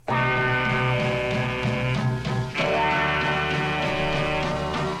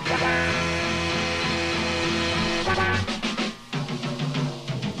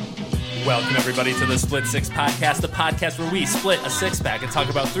Welcome, everybody, to the Split Six Podcast, the podcast where we split a six-pack and talk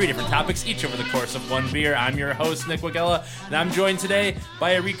about 3 different topics, each over the course of one beer. I'm your host, Nick Wagella, and I'm joined today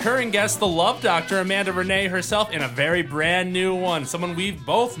by a recurring guest, the Love Doctor, Amanda Renee herself, and a very brand new one, someone we've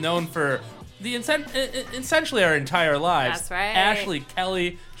both known for essentially our entire lives. That's right. Ashley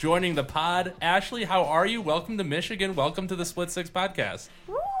Kelly joining the pod. Ashley, how are you? Welcome to Michigan. Welcome to the Split Six Podcast.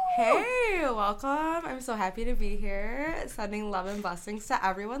 Hey, welcome. I'm so happy to be here. Sending love and blessings to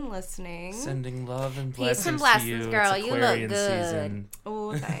everyone listening. Sending love and blessings, Peace and blessings, to you. girl. It's You look Aquarian good. season.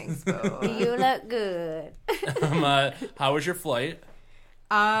 Oh, thanks, boo. You look good. How was your flight?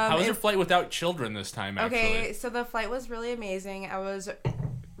 How was your flight without children this time, actually? Okay, so the flight was really amazing. I was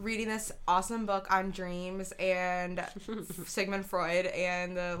reading this awesome book on dreams and Sigmund Freud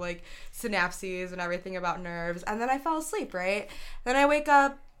and the, synapses and everything about nerves. And then I fell asleep, right? Then I wake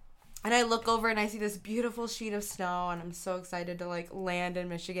up and I look over and I see this beautiful sheet of snow, and I'm so excited to, land in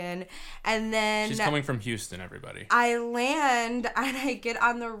Michigan. And then She's coming from Houston, everybody. I land and I get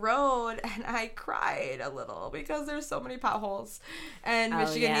on the road and I cried a little because there's so many potholes, and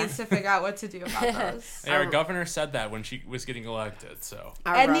Michigan needs to figure out what to do about those. Hey, our governor said that when she was getting elected, so.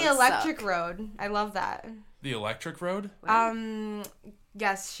 And the electric road. I love that. The electric road?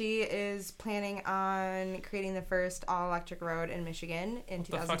 Yes, she is planning on creating the first all-electric road in Michigan in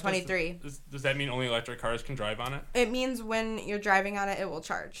 2023. Does that mean only electric cars can drive on it? It means when you're driving on it, it will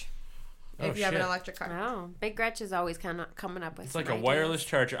charge. If you have an electric car. Oh, Big Gretch is always kind of coming up with It's some like a ideas. wireless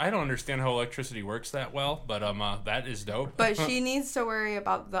charger. I don't understand how electricity works that well, but that is dope. But she needs to worry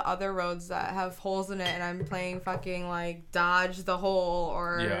about the other roads that have holes in it, and I'm playing fucking, dodge the hole,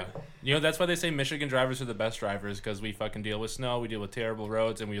 or... Yeah. You know, that's why they say Michigan drivers are the best drivers, because we fucking deal with snow, we deal with terrible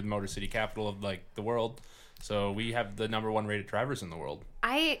roads, and we are the Motor City capital of, the world. So we have the number 1 rated drivers in the world.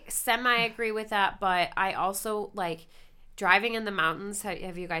 I semi-agree with that, but I also, driving in the mountains.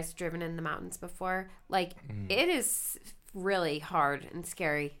 Have you guys driven in the mountains before? It is really hard and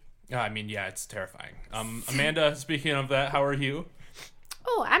scary. I mean, yeah, it's terrifying. Amanda, speaking of that, how are you?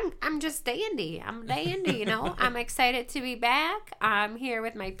 Oh, I'm just dandy. I'm dandy, you know. I'm excited to be back. I'm here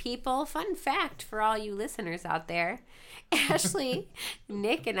with my people. Fun fact for all you listeners out there. Ashley,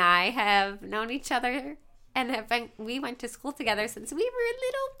 Nick, and I have known each other and we went to school together since we were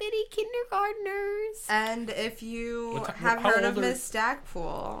little bitty kindergartners. And if you have heard of Miss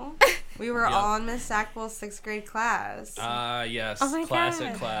Stackpool, we were all in Miss Stackpool's 6th grade class. Yes. Oh my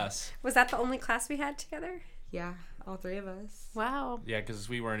Classic God. class. Was that the only class we had together? Yeah, all 3 of us. Wow. Yeah, because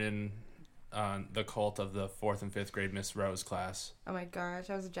we weren't in the cult of the 4th and 5th grade Miss Rose class. Oh my gosh,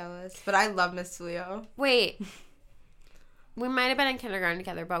 I was jealous. But I love Miss Tulio. Wait. We might have been in kindergarten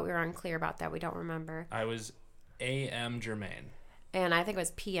together, but we were unclear about that. We don't remember. I was A.M. Germain. And I think it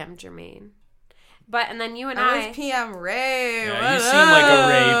was P.M. Germain. And then you and I was PM Ray. Yeah, you seem like a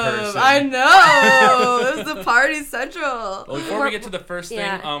Ray person. I know. It was the party central. Well, before we get to the first thing,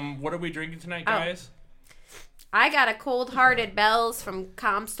 Yeah. what are we drinking tonight, guys? I got a Cold-Hearted Bells from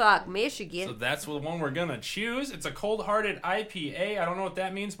Comstock, Michigan. So that's the one we're going to choose. It's a cold-hearted IPA. I don't know what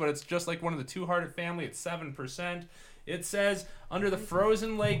that means, but it's just like one of the Two-Hearted family. It's 7%. It says, under the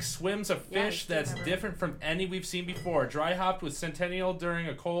frozen lake swims a fish that's different from any we've seen before. Dry hopped with Centennial during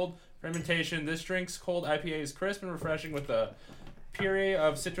a cold fermentation. This drink's cold IPA is crisp and refreshing with a puree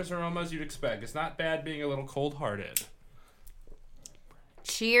of citrus aromas you'd expect. It's not bad being a little cold-hearted.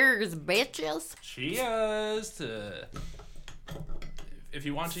 Cheers, bitches. Cheers to... If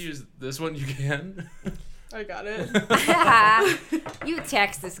you want to use this one, you can. I got it. You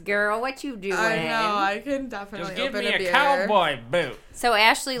Texas girl, what you doing? I know. I can definitely Just give open me a a beer. cowboy boot. So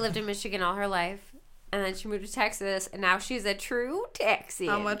Ashley lived in Michigan all her life, and then she moved to Texas, and now she's a true Texan.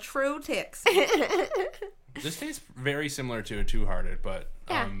 I'm a true Texan. This tastes very similar to a Two-Hearted, but...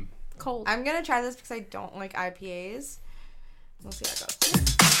 Yeah. Cold. I'm going to try this because I don't like IPAs. We'll see how it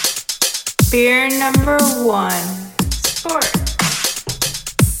goes. Beer number 1. Sport.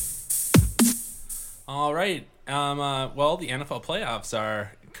 All right. Well, the NFL playoffs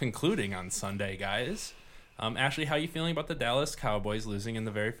are concluding on Sunday, guys. Ashley, how are you feeling about the Dallas Cowboys losing in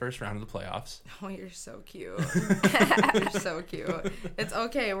the very first round of the playoffs? Oh, you're so cute. You're so cute. It's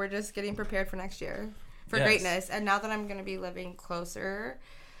okay. We're just getting prepared for next year. For greatness. And now that I'm going to be living closer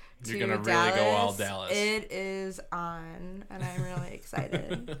to You're going to Dallas, really go all Dallas. it is on. And I'm really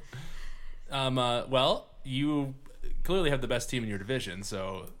excited. Well, you clearly have the best team in your division,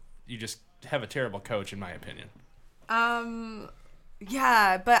 so you just have a terrible coach, in my opinion.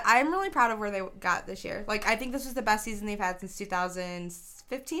 Yeah, but I'm really proud of where they got this year. I think this was the best season they've had since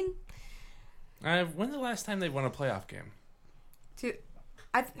 2015. When's the last time they won a playoff game?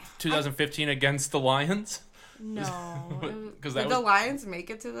 2015 against the Lions? No. 'Cause Did that the was Lions make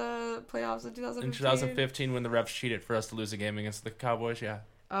it to the playoffs in 2015? in 2015 when the refs cheated for us to lose a game against the Cowboys. Yeah.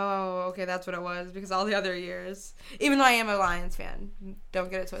 Oh, okay, that's what it was. Because all the other years, even though I am a Lions fan,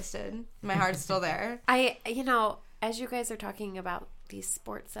 don't get it twisted. My heart's still there. As you guys are talking about these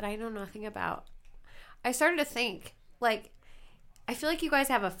sports that I know nothing about, I started to think, like, I feel like you guys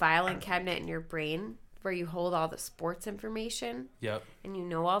have a filing cabinet in your brain where you hold all the sports information. Yep. And you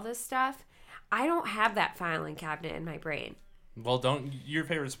know all this stuff. I don't have that filing cabinet in my brain. Well, your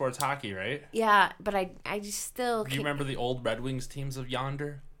favorite sport's hockey, right? Yeah, but I just still Do you remember the old Red Wings teams of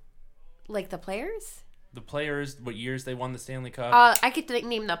yonder? like the players? The players, what years they won the Stanley Cup? I could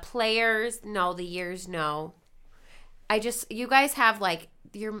name the players. No, the years. No. You guys have like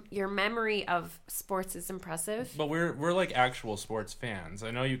your memory of sports is impressive. But we're like actual sports fans.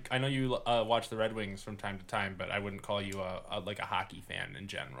 I know you watch the Red Wings from time to time, but I wouldn't call you like a hockey fan in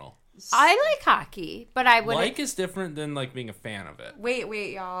general. I like hockey, but I wouldn't. Like is different than like being a fan of it.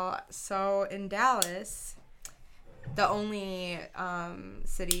 Wait, y'all. So in Dallas, the only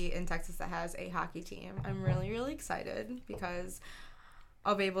city in Texas that has a hockey team, I'm really, really excited because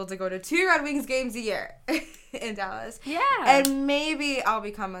I'll be able to go to 2 Red Wings games a year in Dallas. Yeah. And maybe I'll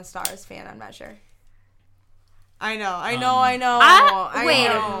become a Stars fan. I'm not sure. I know.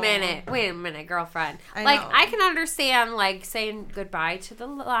 Wait a minute, girlfriend. I Like, know. I can understand, like, saying goodbye to the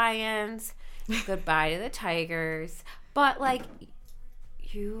Lions, goodbye to the Tigers, but, like,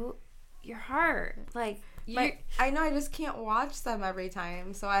 your heart, like, But I know I just can't watch them every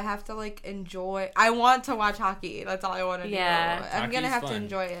time, so I have to like enjoy. I want to watch hockey. That's all I want to Yeah. do. I'm gonna Hockey's have to fun.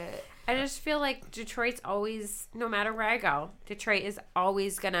 enjoy it. I just feel like Detroit's always, no matter where I go, Detroit is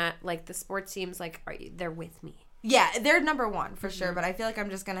always gonna, like, the sports teams, like, they're with me. Yeah, they're number one for sure. But I feel like I'm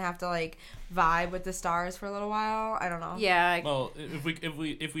just gonna have to like vibe with the Stars for a little while. I don't know. Yeah. Well,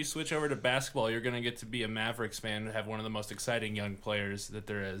 if we switch over to basketball, you're gonna get to be a Mavericks fan and have one of the most exciting young players that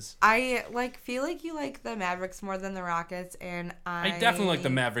there is. I feel like you like the Mavericks more than the Rockets, and I definitely like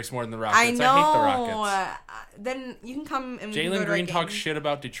the Mavericks more than the Rockets. I know. I hate the Rockets. Then you can come and we can go Jalen to a Green game. talks shit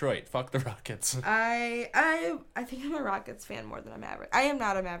about Detroit. Fuck the Rockets. I think I'm a Rockets fan more than a Maverick. I am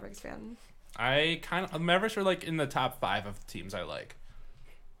not a Mavericks fan. Mavericks are like in the top 5 of teams I like.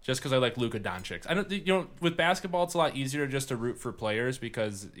 Just because I like Luka Doncic. I don't. With basketball, it's a lot easier just to root for players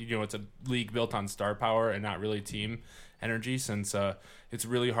because it's a league built on star power and not really team energy. Since it's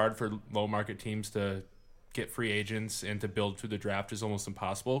really hard for low market teams to get free agents and to build through the draft is almost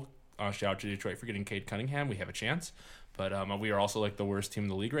impossible. Shout out to Detroit for getting Cade Cunningham. We have a chance, but we are also like the worst team in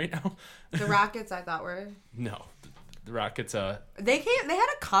the league right now. The Rockets, I thought were. No, the Rockets. They had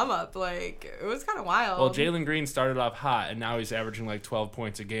a come up. Like it was kind of wild. Well, Jalen Green started off hot, and now he's averaging like 12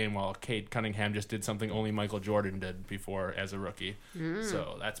 points a game, while Cade Cunningham just did something only Michael Jordan did before as a rookie.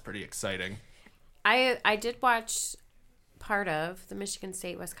 So that's pretty exciting. I did watch part of the Michigan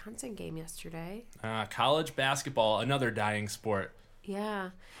State-Wisconsin game yesterday. College basketball, another dying sport. Yeah.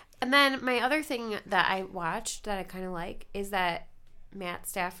 And then my other thing that I watched that I kind of like is that Matt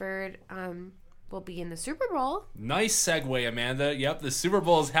Stafford will be in the Super Bowl. Nice segue, Amanda. Yep, the Super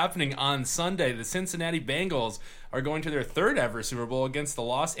Bowl is happening on Sunday. The Cincinnati Bengals are going to their 3rd ever Super Bowl against the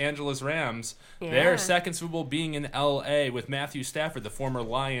Los Angeles Rams. Yeah. Their 2nd Super Bowl being in L.A. with Matthew Stafford, the former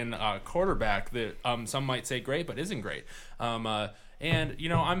Lion quarterback that some might say great, but isn't great. And,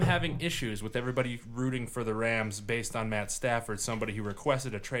 I'm having issues with everybody rooting for the Rams based on Matt Stafford, somebody who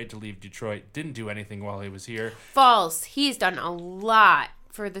requested a trade to leave Detroit, didn't do anything while he was here. False. He's done a lot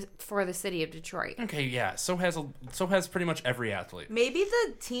for the city of Detroit. Okay, yeah, so has pretty much every athlete. Maybe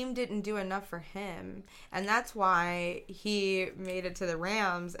the team didn't do enough for him, and that's why he made it to the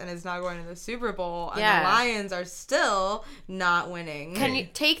Rams and is now going to the Super Bowl, and Yeah. the Lions are still not winning. Can you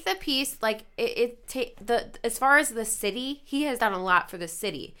take the piece like as far as the city, he has done a lot for the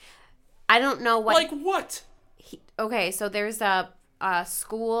city. I don't know what Like what? okay, so there's a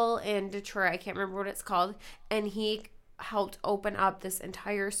school in Detroit, I can't remember what it's called, and he helped open up this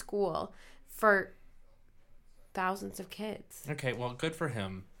entire school for thousands of kids. Okay, well, good for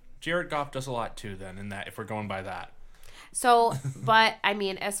him. Jared Goff does a lot too, then, in that, if we're going by that. So, but I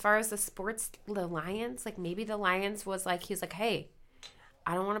mean, as far as the sports, the Lions, like maybe the Lions was like, he's like, hey,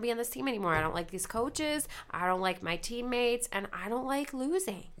 I don't want to be on this team anymore. I don't like these coaches. I don't like my teammates, and I don't like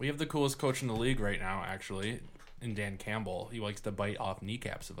losing. We have the coolest coach in the league right now, actually, in Dan Campbell. He likes to bite off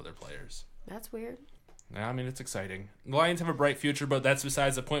kneecaps of other players. That's weird. Yeah, I mean, it's exciting. The Lions have a bright future, but that's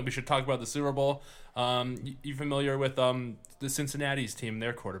besides the point. We should talk about the Super Bowl. You familiar with the Cincinnati's team,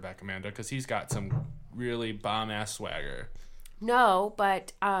 their quarterback, Amanda? Because he's got some really bomb-ass swagger. No,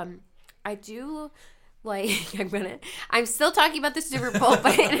 but I do like I'm still talking about the Super Bowl,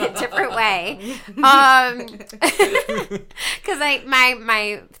 but in a different way. Because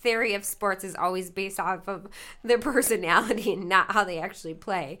my theory of sports is always based off of their personality and not how they actually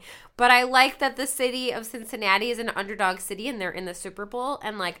play. But I like that the city of Cincinnati is an underdog city and they're in the Super Bowl,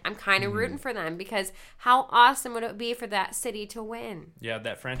 and like I'm kind of rooting for them because how awesome would it be for that city to win? Yeah,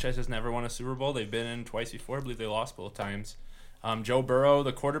 that franchise has never won a Super Bowl. They've been in twice before. I believe they lost both times. Joe Burrow,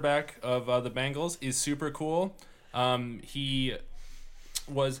 the quarterback of the Bengals, is super cool. He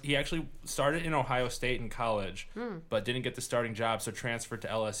actually started in Ohio State in college, but didn't get the starting job, so transferred to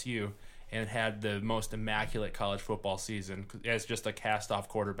LSU and had the most immaculate college football season as just a cast-off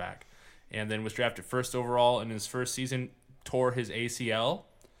quarterback. And then was drafted first overall in his first season, tore his ACL,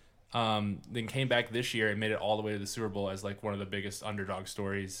 then came back this year and made it all the way to the Super Bowl as like one of the biggest underdog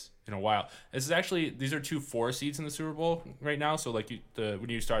stories in a while. These are 2 4 seeds in the Super Bowl right now. So like when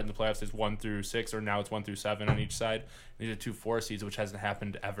you start in the playoffs, it's 1 through 6, or now it's 1 through 7 on each side. These are 2 4 seeds, which hasn't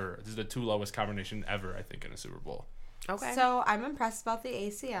happened ever. This is the 2 lowest combination ever, I think, in a Super Bowl. Okay. So I'm impressed about the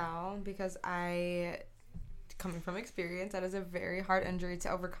ACL because coming from experience, that is a very hard injury to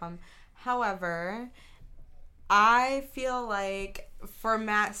overcome. However, I feel like for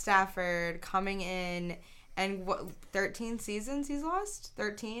Matt Stafford coming in and 13 seasons he's lost?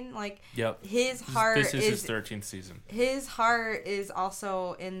 13? Like, yep. His heart This is his 13th season. His heart is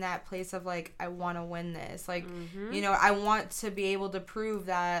also in that place of, like, I want to win this. Like, you know, I want to be able to prove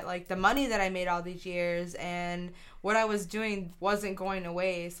that, like, the money that I made all these years and what I was doing wasn't going to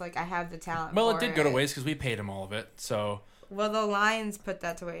waste. Like, I have the talent Well, for it did go to waste because we paid him all of it, so... Well, the Lions put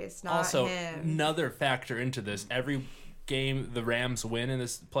that to waste, not also, him. another factor into this, every game the Rams win in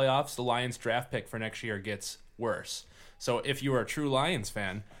this playoffs, the Lions draft pick for next year gets worse. So if you are a true Lions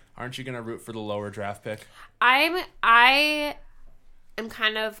fan, aren't you going to root for the lower draft pick? I'm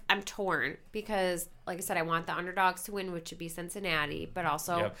torn because, like I said, I want the underdogs to win, which would be Cincinnati, but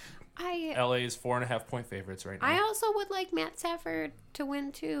also LA is 4.5-point favorites right now. I also would like Matt Stafford to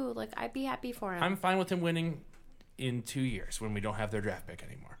win too. Like, I'd be happy for him. I'm fine with him winning in 2 years when we don't have their draft pick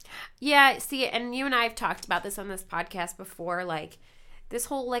anymore. Yeah, see, and you and I have talked about this on this podcast before, like, this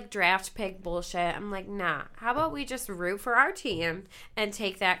whole, like, draft pick bullshit. I'm like, nah, how about we just root for our team and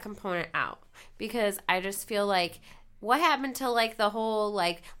take that component out? Because I just feel like, what happened to, like, the whole,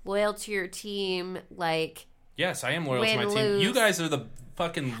 like, loyal to your team, like... Yes, I am loyal to my team. Lose. You guys are the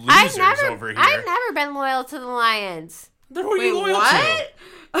fucking losers over here. I've never been loyal to the Lions. Then who are you loyal to?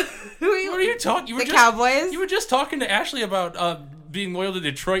 What are you talking? Cowboys? You were just talking to Ashley about being loyal to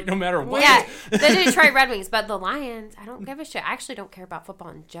Detroit no matter what. Yeah, the Detroit Red Wings, but the Lions, I don't give a shit. I actually don't care about football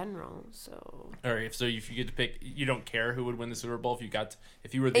in general. So. All right, so if you get to pick, you don't care who would win the Super Bowl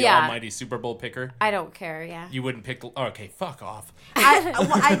if you were the almighty Super Bowl picker. I don't care. Yeah. You wouldn't pick. Okay, fuck off.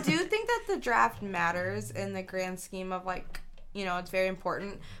 I do think that the draft matters in the grand scheme of, like, you know, it's very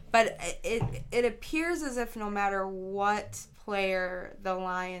important. But it appears as if no matter what player the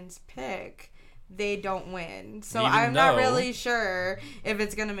Lions pick, they don't win. So I'm not really sure if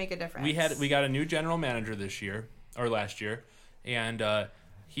it's going to make a difference. We got a new general manager last year, and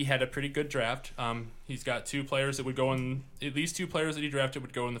he had a pretty good draft. He's got 2 players that would go in, at least 2 players that he drafted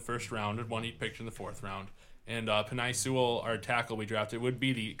would go in the first round, and 1 he picked in the 4th round. And Penei Sewell, our tackle we drafted, would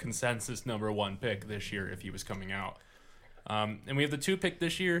be the consensus number 1 pick this year if he was coming out. And we have the 2 pick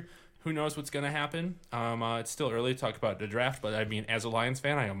this year. Who knows what's going to happen? It's still early to talk about the draft, but I mean, as a Lions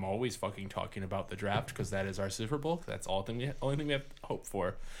fan, I am always fucking talking about the draft because that is our Super Bowl. That's only thing we have hope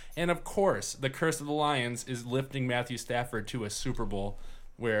for. And of course, the curse of the Lions is lifting Matthew Stafford to a Super Bowl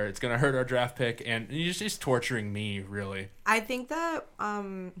where it's going to hurt our draft pick, and he's just torturing me, really. I think that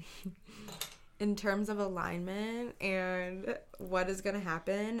in terms of alignment and what is going to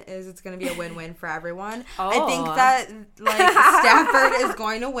happen is it's going to be a win-win for everyone. I think that, like, Stafford is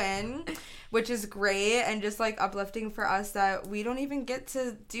going to win, which is great and just, like, uplifting for us that we don't even get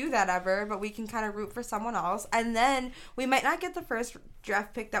to do that ever, but we can kind of root for someone else. And then we might not get the first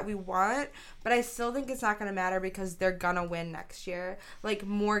draft pick that we want, but I still think it's not going to matter because they're going to win next year, like,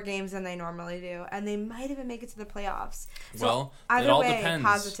 more games than they normally do. And they might even make it to the playoffs. So well, either it all way, depends.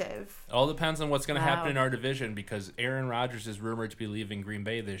 positive. It all depends on what's going to happen in our division because Aaron Rodgers is rumored to be leaving Green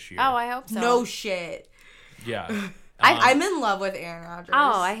Bay this year. Oh, I hope so. No shit. Yeah. I'm in love with Aaron Rodgers.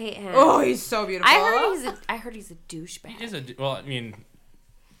 Oh, I hate him. Oh, he's so beautiful. I heard he's a douchebag. He is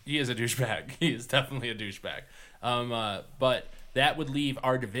he is a douchebag. He is definitely a douchebag. But that would leave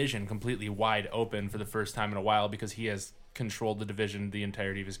our division completely wide open for the first time in a while because he has controlled the division the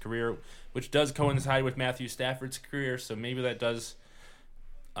entirety of his career, which does coincide with Matthew Stafford's career. So maybe that does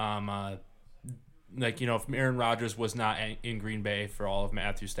like, if Aaron Rodgers was not in Green Bay for all of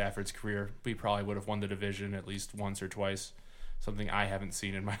Matthew Stafford's career, we probably would have won the division at least once or twice. Something I haven't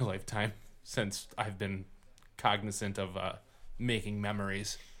seen in my lifetime since I've been cognizant of making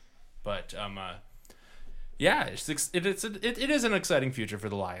memories. But yeah, it is an exciting future for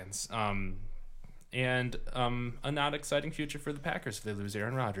the Lions. And a not exciting future for the Packers if they lose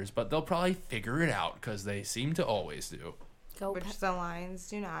Aaron Rodgers. But they'll probably figure it out because they seem to always do. Which the Lions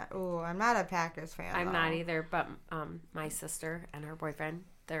do not. Ooh, I'm not a Packers fan. I'm not either, but my sister and her boyfriend,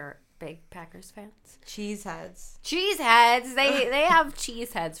 they're big Packers fans. Cheeseheads. Cheeseheads. They have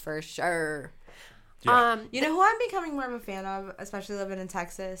cheeseheads for sure. Yeah. You know who I'm becoming more of a fan of, especially living in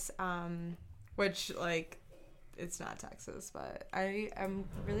Texas, which, like, it's not Texas, but I'm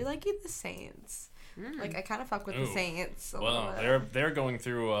really liking the Saints. Like, I kind of fuck with the Saints a little bit. They're going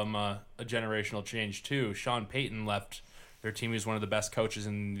through a generational change, too. Sean Payton left their team. He was one of the best coaches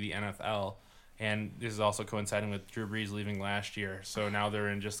in the NFL. And this is also coinciding with Drew Brees leaving last year. So now they're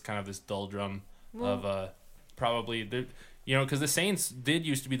in just kind of this doldrum of probably... because the Saints did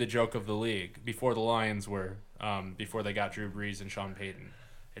used to be the joke of the league before the Lions were, before they got Drew Brees and Sean Payton.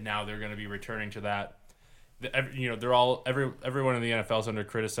 And now they're going to be returning to that. They're all... Everyone in the NFL is under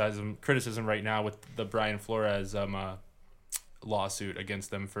criticism right now with the Brian Flores lawsuit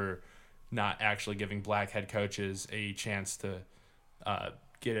against them for not actually giving black head coaches a chance to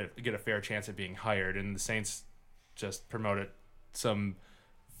get a fair chance at being hired. And the Saints just promoted some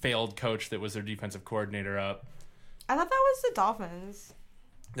failed coach that was their defensive coordinator up. I thought that was the Dolphins.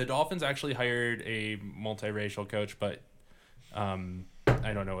 The Dolphins actually hired a multiracial coach, but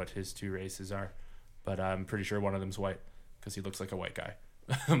I don't know what his two races are. But I'm pretty sure one of them's white because he looks like a white guy.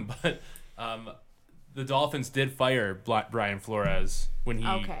 But the Dolphins did fire Brian Flores when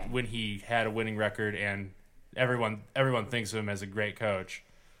he had a winning record, and everyone thinks of him as a great coach.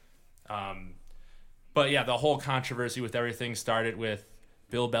 But yeah, the whole controversy with everything started with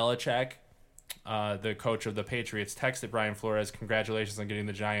Bill Belichick, the coach of the Patriots, texted Brian Flores, "Congratulations on getting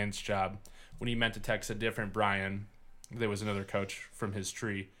the Giants job," when he meant to text a different Brian. There was another coach from his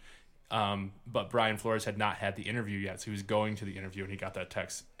tree. But Brian Flores had not had the interview yet, so he was going to the interview, and he got that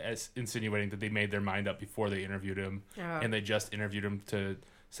text insinuating that they made their mind up before they interviewed him, and they just interviewed him to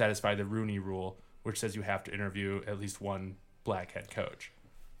satisfy the Rooney Rule, which says you have to interview at least one black head coach.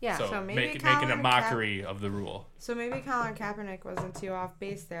 Yeah, so maybe making a mockery of the rule. So maybe Colin Kaepernick wasn't too off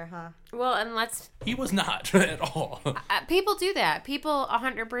base there, huh? Well, and He was not at all. people do that. People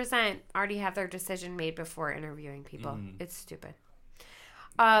 100% already have their decision made before interviewing people. It's stupid.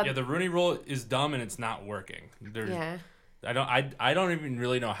 The Rooney Rule is dumb and it's not working. I don't even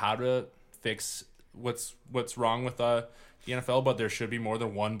really know how to fix what's wrong with the NFL, but there should be more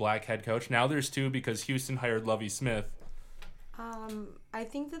than one black head coach. Now there's two because Houston hired Lovie Smith. I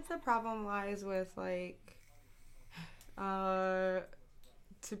think that the problem lies with, like, to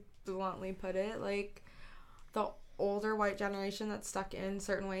bluntly put it, like, the older white generation that's stuck in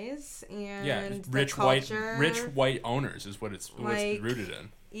certain ways, and rich white owners is what it's rooted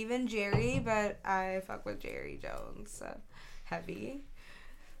in. Even Jerry, but I fuck with Jerry Jones heavy,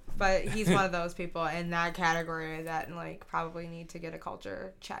 but he's one of those people in that category that, like, probably need to get a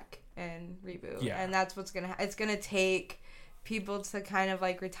culture check and reboot. And that's what's it's gonna take people to kind of,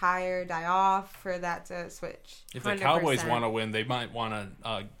 like, retire, die off for that to switch. If the 100%. Cowboys want to win, they might want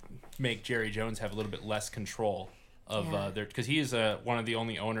to make Jerry Jones have a little bit less control of their, because he is one of the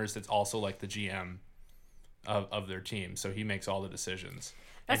only owners that's also like the GM of their team, so he makes all the decisions.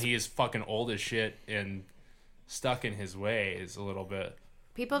 And he is fucking old as shit and stuck in his ways a little bit.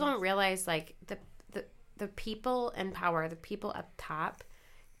 People don't realize, like, the people in power, the people up top,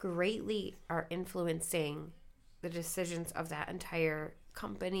 greatly are influencing the decisions of that entire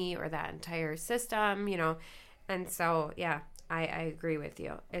company or that entire system, and so I agree with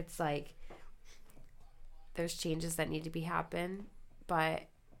you. It's like there's changes that need to be happen, but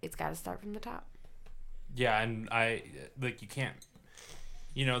it's got to start from the top. Yeah, and you can't,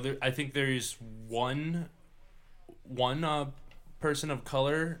 I think there's one person of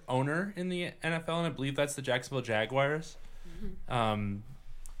color owner in the NFL, and I believe that's the Jacksonville Jaguars. Mm-hmm.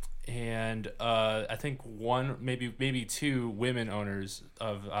 And I think one, maybe two women owners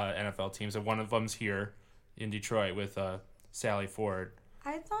of NFL teams, and one of them's here in Detroit with Sally Ford.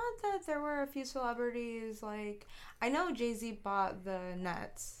 I thought that there were a few celebrities, like, I know Jay-Z bought the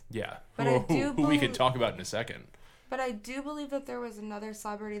Nets. Yeah, but who we could talk about in a second. But I do believe that there was another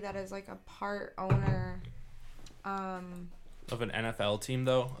celebrity that is, like, a part owner. Of an NFL team,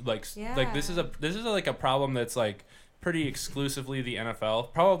 though, like this is like a problem that's, like, pretty exclusively the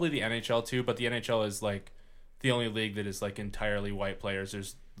NFL, probably the NHL too, but the NHL is, like, the only league that is, like, entirely white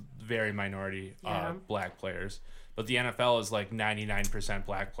players. very minority Yeah. black players. But the NFL is like 99%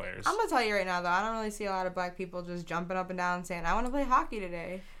 black players. I'm gonna tell you right now, though, I don't really see a lot of black people just jumping up and down saying, "I want to play hockey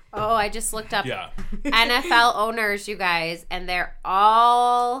today." Oh, I just looked up Yeah. NFL owners, you guys, and they're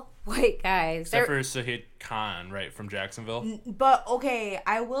all white guys. Except They're, for Sahid Khan, right, from Jacksonville. But okay,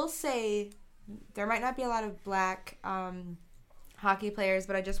 I will say there might not be a lot of black hockey players,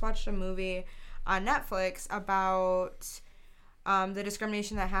 but I just watched a movie on Netflix about the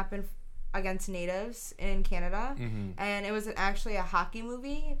discrimination that happened against natives in Canada. And it was actually a hockey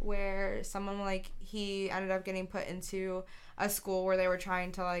movie where someone, like, he ended up getting put into a school where they were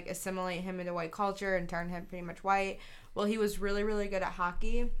trying to, like, assimilate him into white culture and turn him pretty much white. Well, he was really, really good at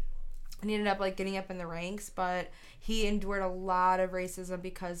hockey, and he ended up, like, getting up in the ranks, but he endured a lot of racism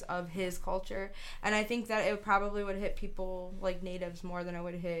because of his culture. And I think that it probably would hit people like natives more than it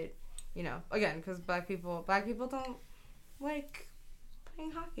would hit, you know, again, because black people don't like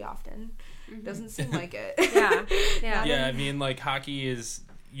playing hockey often. Doesn't seem like it. yeah, yeah. Yeah, I mean, like, hockey is,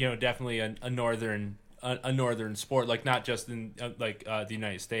 you know, definitely a northern sport, like, not just in the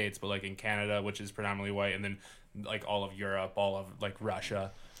United States, but like in Canada, which is predominantly white, and then like all of Europe, all of like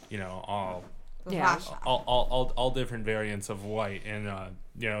Russia, you know, Yeah. all different variants of white, and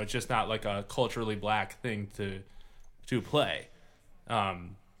you know, it's just not like a culturally black thing to play.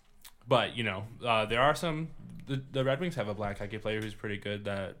 But you know, there are some. The Red Wings have a black hockey player who's pretty good.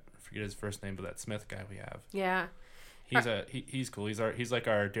 That I forget his first name, but that Smith guy we have. Yeah. He's cool. He's like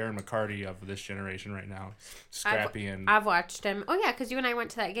our Darren McCarty of this generation right now. Scrappy and I've watched him. Oh yeah, because you and I went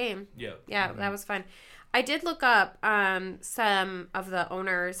to that game. yeah. Yeah, that was fun. I did look up some of the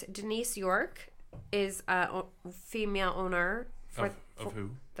owners. Denise York is a female owner for Of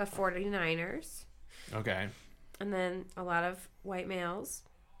who? the 49ers. Okay. And then a lot of white males.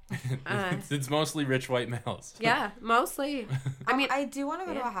 It's mostly rich white males. Yeah, mostly. I mean, I do want to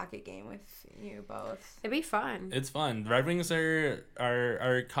go to yeah. a hockey game with you both. it'd be fun. It's fun. The Red Wings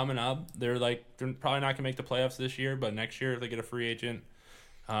are coming up. They're probably not gonna make the playoffs this year, but next year if they get a free agent,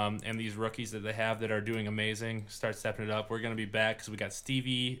 and these rookies that they have that are doing amazing start stepping it up, we're gonna be back because we got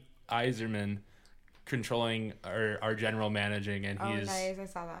Stevie Eiserman controlling our general managing, and Oh, nice! I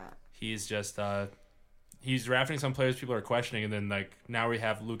saw that. he's just he's drafting some players people are questioning, and then like now we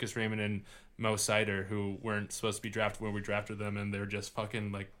have Lucas Raymond and Mo Sider who weren't supposed to be drafted when we drafted them, and they're just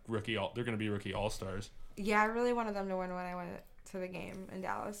fucking like they're gonna be rookie all-stars. Yeah, I really wanted them to win when I went to the game in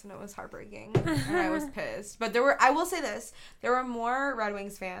Dallas, and it was heartbreaking, and I was pissed. But I will say this, there were more Red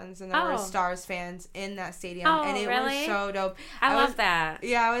Wings fans than there were Stars fans in that stadium, and it really? was so dope. I love that.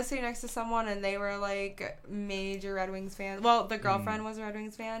 Yeah, I was sitting next to someone, and they were like major Red Wings fans. Well, the girlfriend was a Red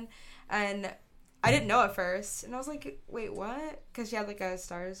Wings fan, and I didn't know at first, and I was like, wait, what? Because she had like a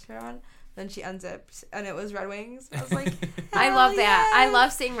Stars shirt on. Then she unzipped, and it was Red Wings. I was like, I love that. I yes!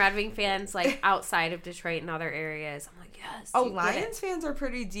 love seeing Red Wing fans like outside of Detroit and other areas. I'm like, yes. Oh, you get Lions it. fans are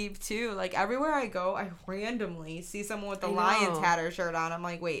pretty deep too. Like everywhere I go, I randomly see someone with the I know. Lions hat or shirt on. I'm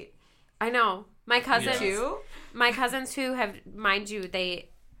like, wait, I know. My cousins, you? my cousins who have, mind you,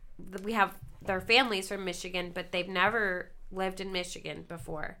 we have their families from Michigan, but they've never lived in Michigan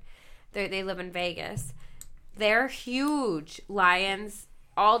before. They live in Vegas. They're huge Lions,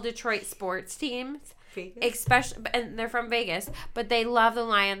 all Detroit sports teams, Vegas? especially, and they're from Vegas, but they love the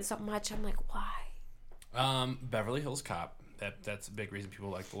Lions so much. I'm like, why? Beverly Hills Cop. That's a big reason people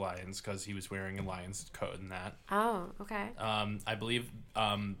like the Lions, because he was wearing a Lions coat in that. Oh, okay. I believe.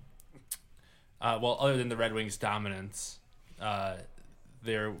 Well, other than the Red Wings' dominance,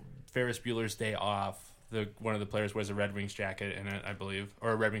 their Ferris Bueller's Day Off. One of the players wears a Red Wings jacket in it, I believe,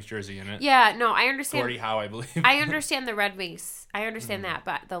 or a Red Wings jersey in it. Yeah, no, I understand. Gordie Howe, I believe. I understand the Red Wings. I understand that,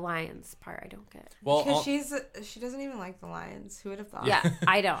 but the Lions part, I don't get. Well, Because she doesn't even like the Lions. Who would have thought? Yeah,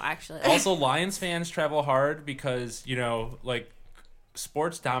 I don't actually. also, Lions fans travel hard because, you know, like,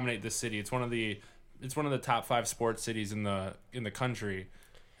 sports dominate this city. It's one of the top 5 sports cities in the country.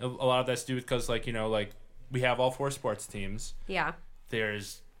 A lot of that's due because, like, you know, like, we have all 4 sports teams. Yeah.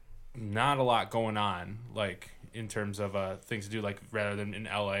 There's not a lot going on, like, in terms of things to do, like, rather than in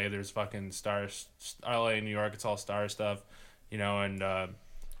LA, there's fucking stars. LA and New York, it's all star stuff, you know, and I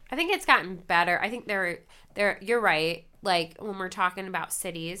think it's gotten better. I think you're right. Like, when we're talking about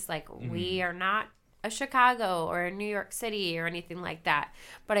cities, like, we are not a Chicago or a New York City or anything like that.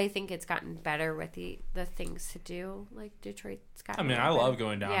 But I think it's gotten better with the things to do. Like, Detroit's gotten I mean, I better. love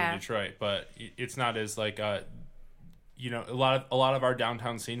going down to Detroit, but it's not as, like, you know, a lot of our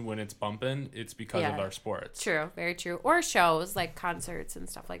downtown scene, when it's bumping, it's because of our sports. True, very true. Or shows, like concerts and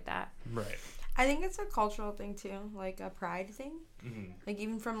stuff like that. Right. I think it's a cultural thing too, like a pride thing. Mm-hmm. Like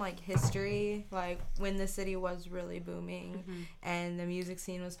even from like history, like when the city was really booming and the music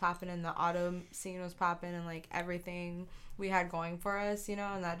scene was popping and the auto scene was popping and like everything we had going for us, you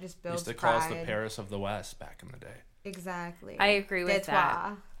know, and that just builds Used to pride. call us the Paris of the West back in the day. Exactly. I agree with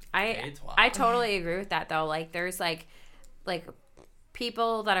that. I totally agree with that though. Like there's like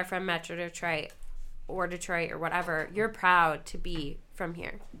people that are from Metro Detroit or Detroit or whatever, you're proud to be from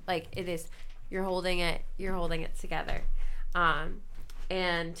here. Like it is, you're holding it together.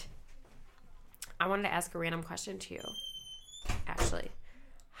 And I wanted to ask a random question to you, Ashley.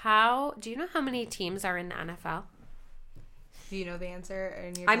 Do you know how many teams are in the NFL? Do you know the answer?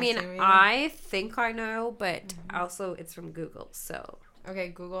 And you're I mean, testing me? I think I know, but also it's from Google, so. Okay,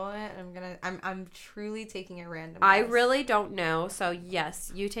 Google it. I'm truly taking a random guess. I really don't know, so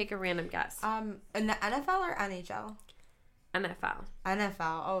yes, you take a random guess. In the NFL or NHL? NFL.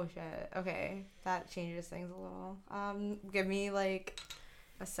 NFL. Oh shit. Okay, that changes things a little. Give me like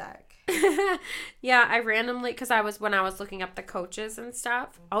a sec. Yeah, I randomly, because when I was looking up the coaches and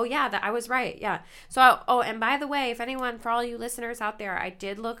stuff. Oh yeah, I was right. Yeah. So and by the way, for all you listeners out there, I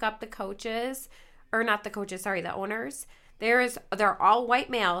did look up the coaches, or not the coaches. Sorry, the owners. They're all white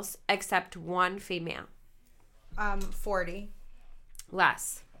males except one female. 40.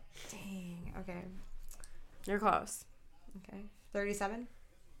 Less. Dang. Okay. You're close. Okay. 37.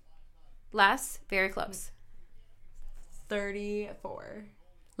 Less. Very close. 34.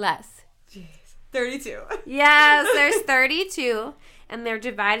 Less. Jeez. 32. Yes, there's 32, and they're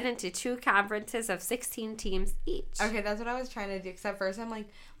divided into 2 conferences of 16 teams each. Okay, that's what I was trying to do. Because at first I'm like,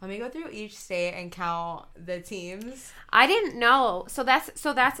 let me go through each state and count the teams. I didn't know. So that's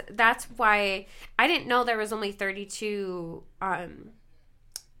why I didn't know there was only 32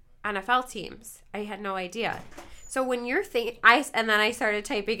 NFL teams. I had no idea. So when you're and then I started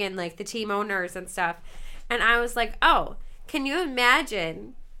typing in like the team owners and stuff, and I was like, oh, can you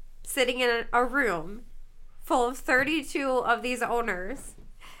imagine sitting in a room full of 32 of these owners,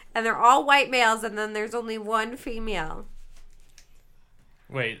 and they're all white males, and then there's only one female.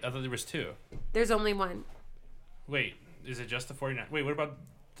 Wait, I thought there was 2. There's only one. Wait, is it just the 49? Wait, what about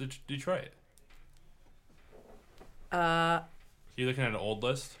Detroit? You looking at an old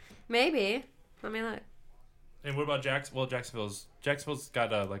list? Maybe. Let me look. And what about Jacksonville's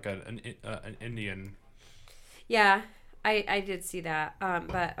got an Indian. Yeah, I did see that.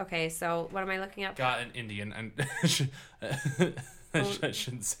 But okay, so what am I looking at? Got an Indian, and I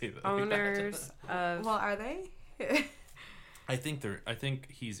shouldn't say that. Owners of. Well, are they? I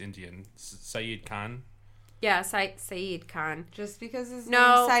think he's Indian. Saeed Khan. Yeah, Saeed Khan. Just because his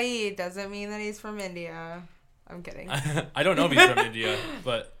name's Saeed doesn't mean that he's from India. I'm kidding. I don't know if he's from India,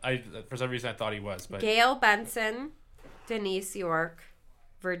 but for some reason I thought he was. But Gail Benson, Denise York,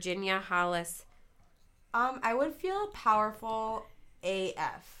 Virginia Hollis. I would feel powerful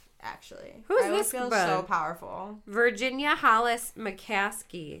AF, actually. Who's I would this feel bud? so powerful. Virginia Hollis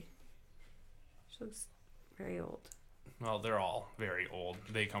McCaskey. She looks very old. Well, they're all very old.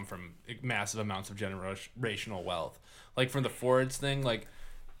 They come from massive amounts of generational wealth. Like from the Fords thing, like,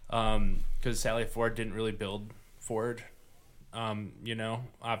 because Sally Ford didn't really build Ford,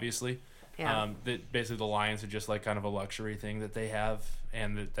 obviously. Yeah. Basically, the Lions are just like kind of a luxury thing that they have,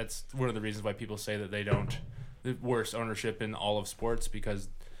 and that's one of the reasons why people say that the worst ownership in all of sports, because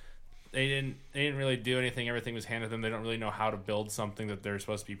they didn't really do anything. Everything was handed them. They don't really know how to build something that they're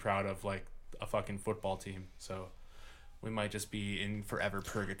supposed to be proud of, like a fucking football team. So we might just be in forever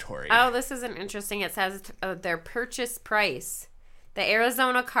purgatory. Oh, this isn't interesting. It says their purchase price. The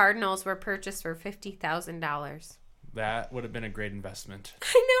Arizona Cardinals were purchased for $50,000. That would have been a great investment.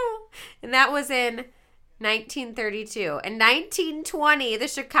 I know. And that was in 1932. In 1920, the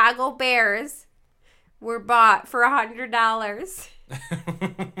Chicago Bears were bought for $100.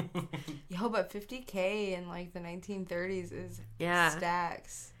 Yo, but $50K in like the 1930s is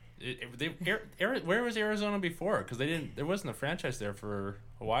stacks. Where was Arizona before? Because there wasn't a franchise there for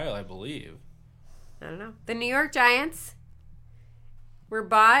a while, I believe. I don't know. The New York Giants were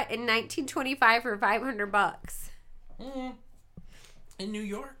bought in 1925 for $500. In New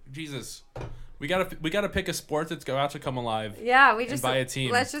York, Jesus, we gotta pick a sport that's about to come alive. Yeah, we just buy a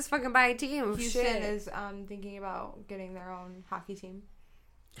team. Let's just fucking buy a team. Houston Shit. is thinking about getting their own hockey team.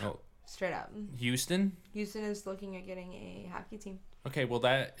 Oh, straight up. Houston is looking at getting a hockey team. Okay, well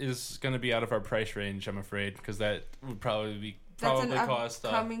that is going to be out of our price range, I'm afraid, because that would probably That's an cost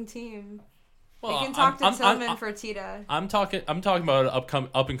upcoming team. Well, we can talk to Tillman for Tita. I'm talking about an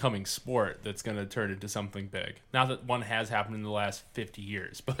up and coming sport that's going to turn into something big. Not that one has happened in the last 50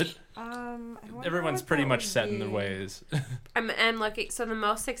 years, but everyone's pretty much set in their ways. I'm looking. So the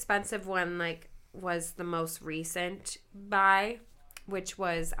most expensive one, was the most recent buy, which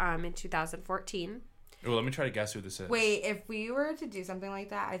was in 2014. Well, let me try to guess who this is. Wait, if we were to do something like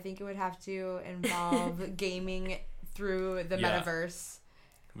that, I think it would have to involve gaming through the metaverse.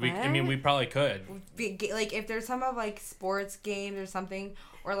 We probably could. Like, if there's some of, sports games or something,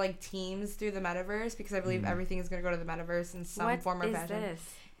 or, teams through the metaverse, because I believe everything is going to go to the metaverse in some form or fashion. What is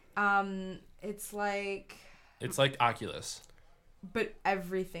this? It's like... It's like Oculus. But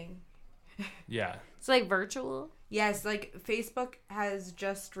everything. Yeah. It's like virtual? Yes, Facebook has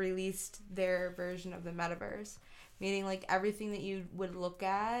just released their version of the metaverse. Meaning, everything that you would look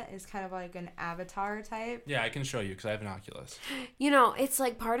at is kind of like an avatar type. Yeah, I can show you because I have an Oculus. It's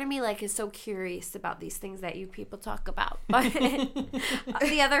part of me, is so curious about these things that you people talk about. But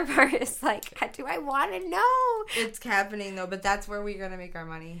the other part is, do I want to know? It's happening, though, but that's where we're going to make our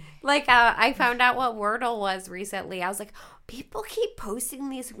money. I found out what Wordle was recently. I was like, people keep posting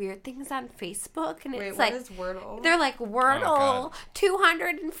these weird things on Facebook. And it's what is Wordle? They're like, Wordle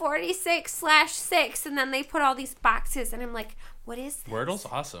 246/6. And then they put all these boxes. And I'm like, what is this? Wordle's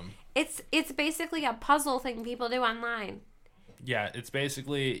awesome. It's basically a puzzle thing people do online. Yeah, it's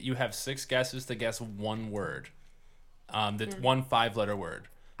basically you have 6 guesses to guess one word. That's one 5-letter word.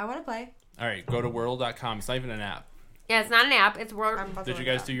 I want to play. All right, go to Wordle.com. It's not even an app. Yeah, it's not an app. It's Wordle. Did you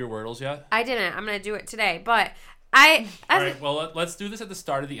guys do your Wordles yet? I didn't. I'm going to do it today. But all right, well, let's do this at the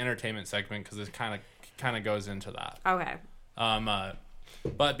start of the entertainment segment because it kind of goes into that. Okay.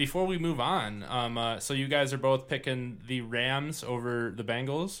 But before we move on, so you guys are both picking the Rams over the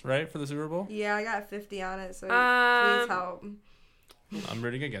Bengals, right, for the Super Bowl? Yeah, I got 50 on it, so please help. I'm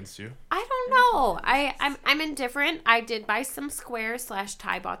rooting against you. I don't know. I'm indifferent. I did buy some squares /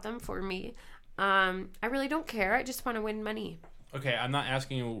 Ty bought them for me. I really don't care. I just want to win money. Okay, I'm not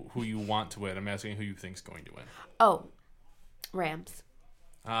asking you who you want to win. I'm asking who you think's going to win. Oh, Rams.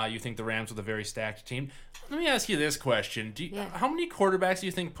 You think the Rams with a very stacked team? Let me ask you this question: how many quarterbacks do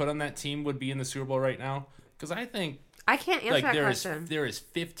you think put on that team would be in the Super Bowl right now? Because I think I can't answer that question. There is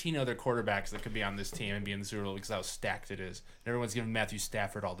 15 other quarterbacks that could be on this team and be in the Super Bowl because how stacked it is. And everyone's giving Matthew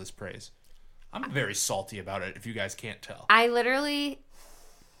Stafford all this praise. I'm very salty about it. If you guys can't tell, I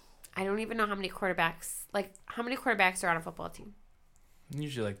don't even know how many quarterbacks. How many quarterbacks are on a football team?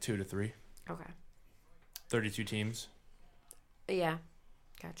 Usually 2 to 3. Okay. 32 teams. Yeah,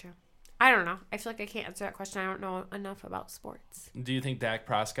 gotcha. I don't know. I feel like I can't answer that question. I don't know enough about sports. Do you think Dak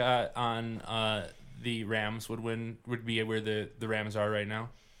Prescott on the Rams would be where the Rams are right now?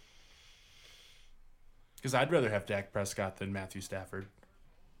 Because I'd rather have Dak Prescott than Matthew Stafford.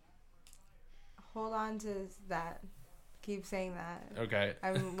 Hold on to that. Keep saying that. Okay.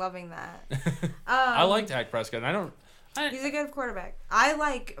 I'm loving that. I like Dak Prescott. He's a good quarterback.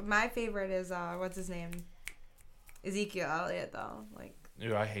 My favorite is, what's his name? Ezekiel Elliott, though.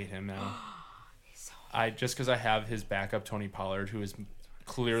 Ew, I hate him now. Just because I have his backup, Tony Pollard, who is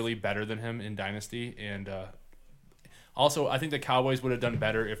clearly better than him in Dynasty. And also, I think the Cowboys would have done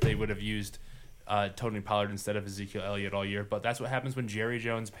better if they would have used Tony Pollard instead of Ezekiel Elliott all year. But that's what happens when Jerry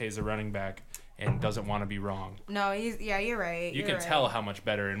Jones pays a running back and doesn't want to be wrong. No, you're right. You can tell how much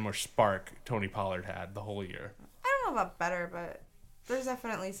better and more spark Tony Pollard had the whole year. I don't know about better, but there's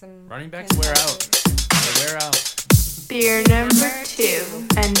definitely some... Running backs wear out. They wear out. Beer number 2,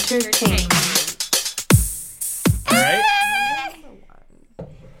 entertainment. All right.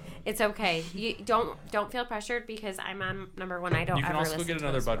 It's okay. You don't feel pressured because I'm on number 1. I don't. You can ever also listen get to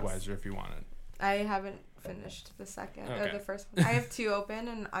another those Budweiser if you want it. I haven't finished the second or Okay. the first one. I have 2 open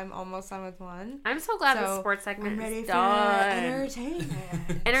and I'm almost done with 1. I'm so glad the sports segment I'm ready is for done. entertainment.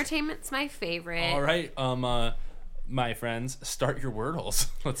 Entertainment's my favorite. All right, my friends, start your Wordles.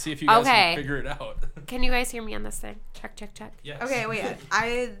 Let's see if you guys can figure it out. Can you guys hear me on this thing? Check. Yes. Okay, wait.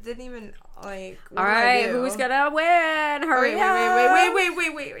 I didn't even what All right, who's gonna win? Hurry up!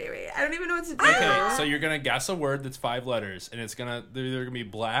 Wait. I don't even know what to do. Okay, so you're gonna guess a word that's 5 letters, and they're either gonna be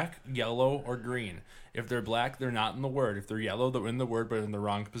black, yellow, or green. If they're black, they're not in the word. If they're yellow, they're in the word but in the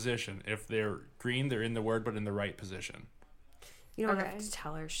wrong position. If they're green, they're in the word but in the right position. You don't have to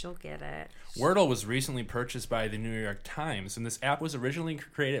tell her; she'll get it. Wordle was recently purchased by the New York Times, and this app was originally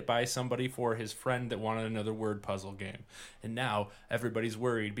created by somebody for his friend that wanted another word puzzle game. And now everybody's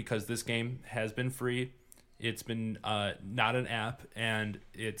worried because this game has been free. It's been not an app, and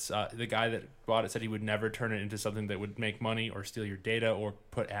it's the guy that bought it said he would never turn it into something that would make money or steal your data or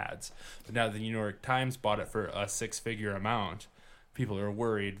put ads. But now the New York Times bought it for a 6-figure amount. people are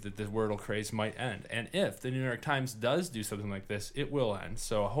worried that the Wordle craze might end. And if the New York Times does do something like this, it will end.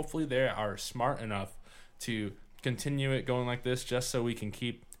 So hopefully they are smart enough to continue it going like this, just so we can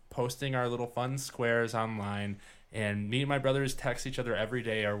keep posting our little fun squares online. And me and my brothers text each other every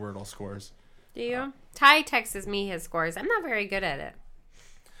day our Wordle scores. Do you? Ty texts me his scores. I'm not very good at it.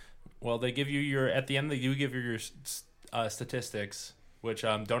 Well, they give you at the end, you give your statistics, which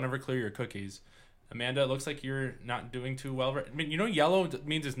don't ever clear your cookies. Amanda, it looks like you're not doing too well. I mean, yellow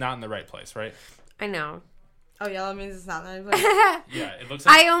means it's not in the right place, right? I know. Oh, yellow means it's not in the right place. Yeah, it looks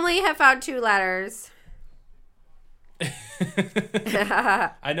like... I only have found 2 letters.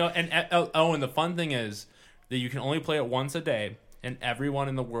 I know, and and the fun thing is that you can only play it once a day, and everyone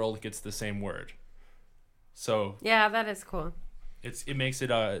in the world gets the same word. So yeah, that is cool. it makes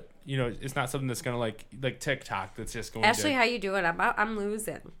it it's not something that's gonna like TikTok that's just going. Ashley, how you doing? I'm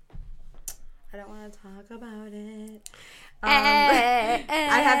losing. I don't want to talk about it. I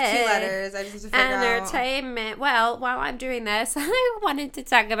I have 2 letters. I just have to figure out. Entertainment. Well, while I'm doing this, I wanted to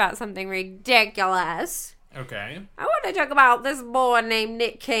talk about something ridiculous. Okay. I want to talk about this boy named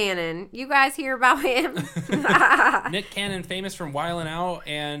Nick Cannon. You guys hear about him? Nick Cannon, famous from Wildin' Out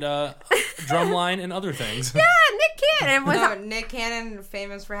and Drumline and other things. Yeah, Nick Cannon was No, Nick Cannon,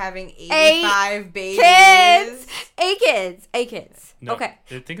 famous for having 85 babies. kids. 8 kids. No, Okay.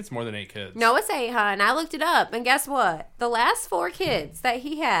 I think it's more than 8 kids. No, it's 8, hon. I looked it up, and guess what? The last 4 kids that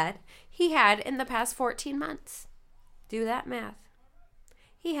he had in the past 14 months. Do that math.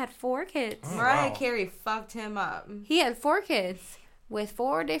 He had 4 kids. Oh, Mariah wow. Carey fucked him up. He had 4 kids with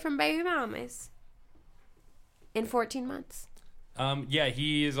 4 different baby mamas in 14 months. Yeah,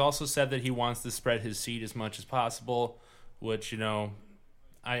 he has also said that he wants to spread his seed as much as possible, which,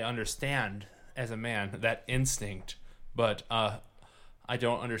 I understand as a man, that instinct, but I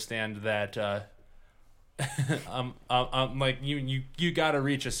don't understand that like you got to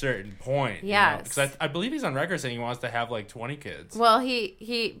reach a certain point. Yes. Because I believe he's on record saying he wants to have like 20 kids. Well,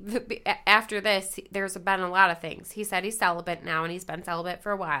 he after this, there's been a lot of things. He said he's celibate now, and he's been celibate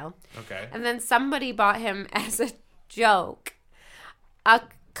for a while. Okay. And then somebody bought him as a joke a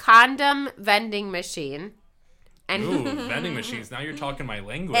condom vending machine. And Ooh, vending machines. Now you're talking my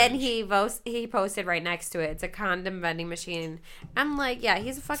language. and he posted right next to it. It's a condom vending machine. I'm like, yeah,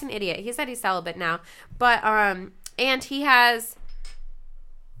 he's a fucking idiot. He said he's celibate now, but and he has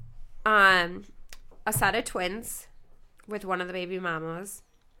a set of twins with one of the baby mamas.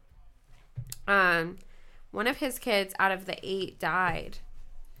 One of his kids out of the 8 died.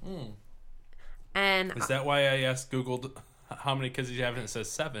 And Is that why I Googled how many kids you have, and it says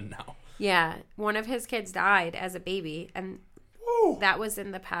 7 now? yeah, one of his kids died as a baby, and that was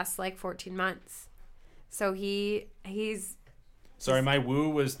in the past 14 months. So he's Sorry, my woo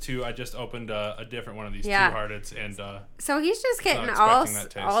was I just opened a different one of these Yeah. two-hearteds, and so he's just getting expecting that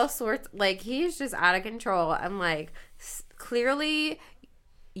taste. all sorts. He's just out of control. I'm like, clearly,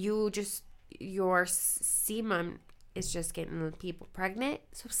 your semen is just getting people pregnant.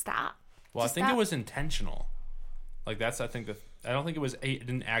 So stop. well, Just I think stop. it was intentional. I don't think it was. He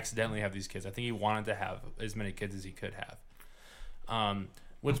didn't accidentally have these kids. I think he wanted to have as many kids as he could have.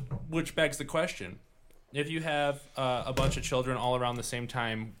 Which begs the question: if you have a bunch of children all around the same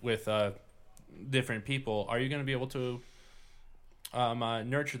time with different people, are you going to be able to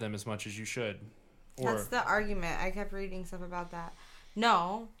nurture them as much as you should? Or That's the argument. I kept reading stuff about that.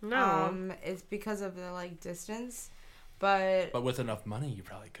 No. It's because of the distance, but with enough money, you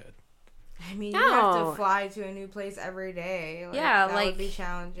probably could. I mean, you have No. to fly to a new place every day. Yeah, that would be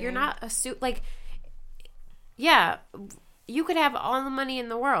challenging. You're not yeah, you could have all the money in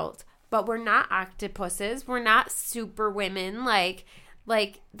the world, but we're not octopuses. We're not super women.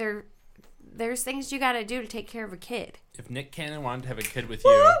 There's things you got to do to take care of a kid. If Nick Cannon wanted to have a kid with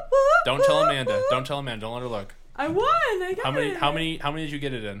you, don't tell Amanda. Don't tell Amanda. Don't let her look. I won. I got it. How many did you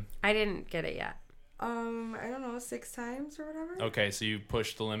get it in? I didn't get it yet. I don't know, 6 times or whatever. Okay, so you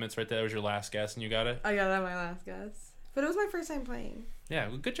pushed the limits right there. That was your last guess, and you got it. I got that my last guess, but it was my first time playing. Yeah,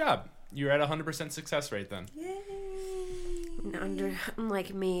 well, good job. You're at 100% success rate then. Yay! I'm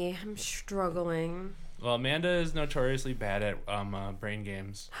like me. I'm struggling. Well, Amanda is notoriously bad at brain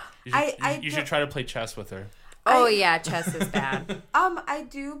games. You should try to play chess with her. Oh, yeah, chess is bad. I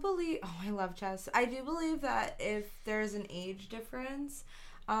do believe. Oh, I love chess. I do believe that if there's an age difference,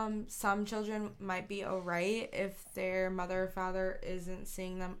 some children might be alright if their mother or father isn't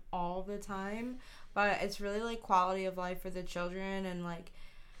seeing them all the time. But it's really quality of life for the children, and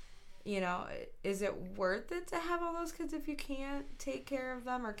is it worth it to have all those kids if you can't take care of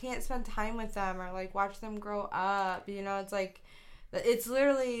them or can't spend time with them or watch them grow up? It's It's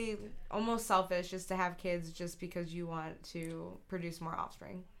literally almost selfish just to have kids just because you want to produce more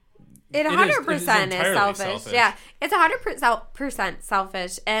offspring. It 100% is selfish. Yeah, it's 100%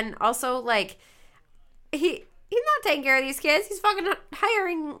 selfish, and also like he's not taking care of these kids. He's fucking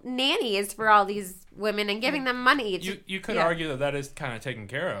hiring nannies for all these women and giving them money. You could argue that is kind of taking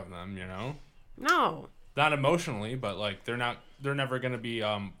care of them, you know? No, not emotionally, but like they're never gonna be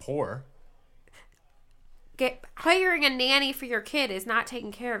poor. Hiring a nanny for your kid is not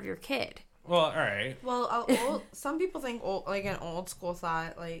taking care of your kid. Well, all right. Well, some people think like an old school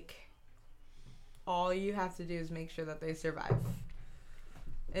thought, like all you have to do is make sure that they survive.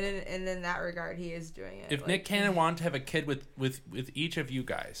 And in that regard, he is doing it. If like, Nick Cannon wanted to have a kid with each of you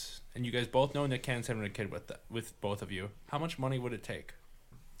guys, and you guys both know Nick Cannon's having a kid with both of you, how much money would it take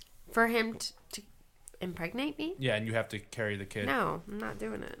for him to impregnate me? Yeah, and you have to carry the kid. No, I'm not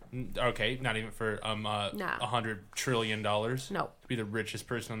doing it. Okay, not even for $100 trillion. No, to be the richest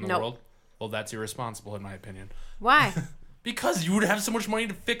person in the world. Well, that's irresponsible in my opinion. Why? Because you would have so much money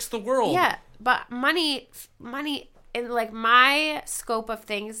to fix the world. Yeah, but money in like my scope of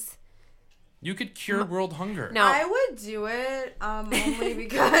things. You could cure world hunger. No, I would do it only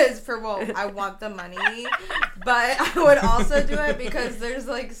because I want the money, but I would also do it because there's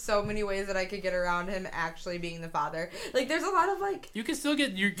like so many ways that I could get around him actually being the father. Like there's a lot of like you can still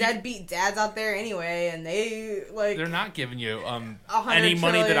get your deadbeat dads out there anyway, and they're not giving you any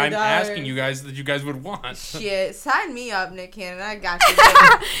money that I'm asking you guys that you guys would want. Shit, sign me up, Nick Cannon. I got you.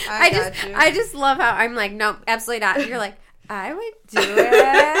 I just love how I'm like, no, absolutely not. You're like, I would do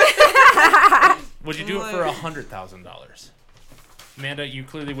it. Would you do it for $100,000? Amanda, you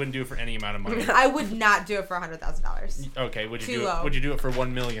clearly wouldn't do it for any amount of money. I would not do it for $100,000. Okay, would you do it for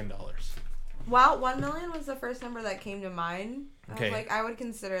 $1 million? Well, $1 million was the first number that came to mind. Okay. I was like, I would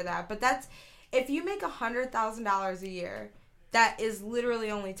consider that. But that's if you make $100,000 a year, that is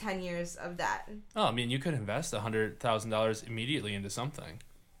literally only 10 years of that. Oh, I mean, you could invest $100,000 immediately into something.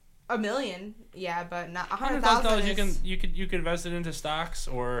 $1 million, yeah, but not $100,000. You could invest it into stocks,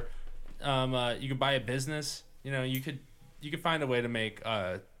 or you could buy a business. You know, you could find a way to make.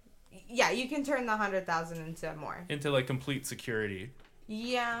 Yeah, you can turn the $100,000 into more. Into like complete security.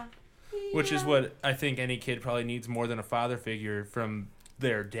 Yeah. Which is what I think any kid probably needs more than a father figure from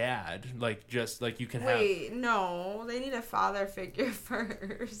their dad. Like just like you can have. Wait, no, they need a father figure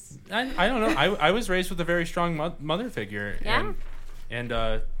first. I don't know. I was raised with a very strong mother figure. Yeah.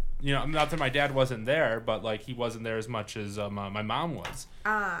 And you know, not that my dad wasn't there, but like he wasn't there as much as my mom was.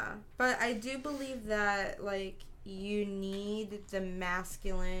 But I do believe that like you need the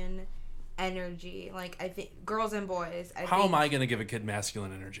masculine energy. Like I think girls and boys. How am I going to give a kid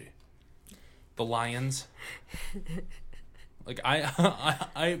masculine energy? The lions. Like you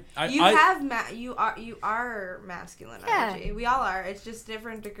are masculine energy. We all are. It's just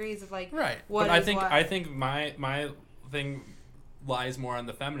different degrees of like right. But I think my thing lies more on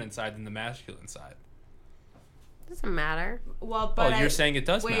the feminine side than the masculine side. Doesn't matter. Well, but you're saying it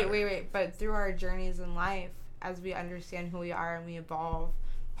does matter. Wait. But through our journeys in life, as we understand who we are and we evolve,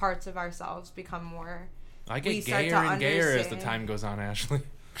 parts of ourselves become more. I get gayer and gayer as the time goes on, Ashley.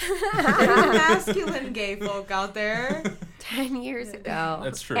 There's masculine gay folk out there. 10 years ago.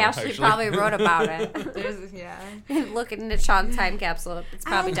 That's true. Ashley probably wrote about it. Look in the Sean's time capsule. It's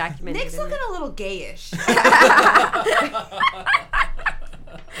probably documented. Nick's looking a little gayish.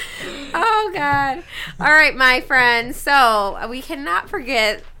 Oh, God. All right, my friends. So we cannot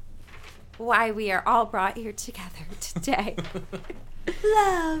forget why we are all brought here together today.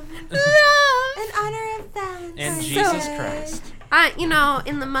 Love. In honor of Valentine's Day. And Jesus Christ. You know,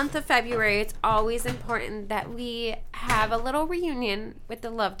 in the month of February, it's always important that we have a little reunion with the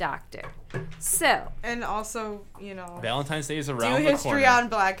Love Doctor. So. And also, you know. Valentine's Day is around the corner. Do history on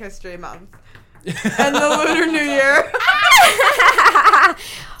Black History Month. And the Lunar New Year.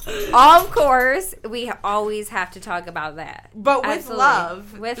 Of course, we always have to talk about that. But with love.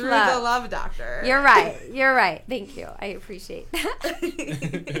 Through the Love Doctor. You're right. Thank you. I appreciate that.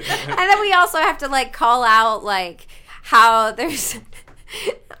 And then we also have to, like, call out, like, how there's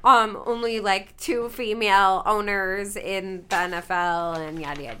only, like, 2 female owners in the NFL and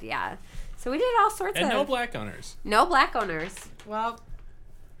yada, yada, yada. So we did all sorts of... And no black owners. No black owners. Well...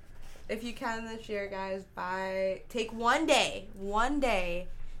 If you can this year, guys, take one day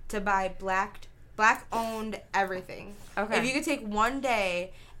to buy black-owned everything. Okay. If you could take one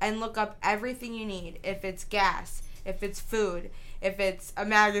day and look up everything you need, if it's gas, if it's food, if it's a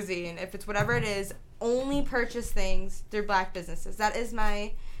magazine, if it's whatever it is, only purchase things through black businesses. That is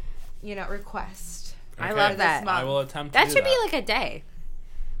my, request. Okay. I love that. I will attempt to that do should that. be like a day.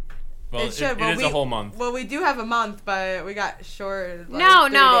 Well, It should. it is a whole month. Well, we do have a month, but we got short. Like,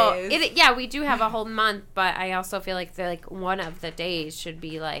 No. 3 days. Yeah, we do have a whole month, but I also feel like one of the days should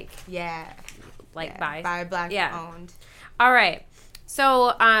be like by Black owned. All right.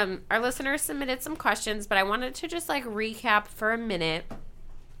 So our listeners submitted some questions, but I wanted to just like recap for a minute.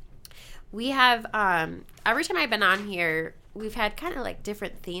 We have every time I've been on here, we've had kind of like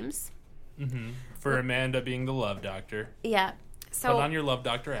different themes. Mm-hmm. For Amanda being the love doctor. Yeah. So put on your love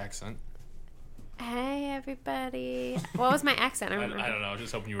doctor accent. Hey everybody. What was my accent? I I don't know. I was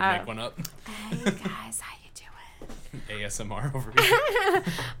just hoping you would make one up. Hey guys, how you doing? ASMR over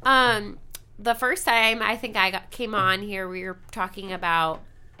here. The first time I think came on here, we were talking about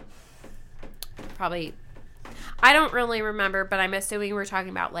probably, I don't really remember, but I'm assuming we were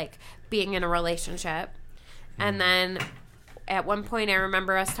talking about like being in a relationship. And then at one point I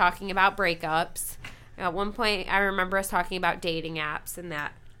remember us talking about breakups. At one point I remember us talking about dating apps and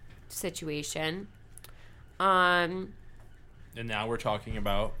that situation. And now we're talking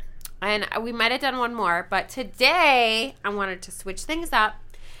about... And we might have done one more, but today I wanted to switch things up.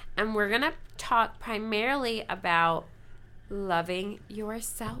 And we're going to talk primarily about loving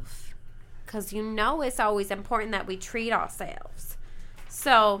yourself. Because it's always important that we treat ourselves.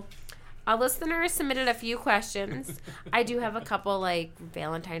 So, our listeners submitted a few questions. I do have a couple, like,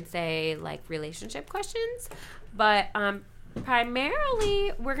 Valentine's Day, like, relationship questions. But,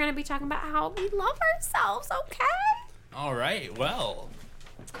 primarily, we're going to be talking about how we love ourselves, okay? All right, well.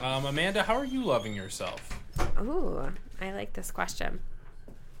 Amanda, how are you loving yourself? Ooh, I like this question.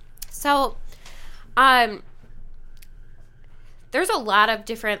 So, there's a lot of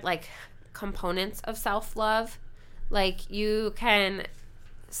different, like, components of self-love. Like, you can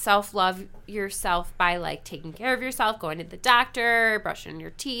self-love yourself by, like, taking care of yourself, going to the doctor, brushing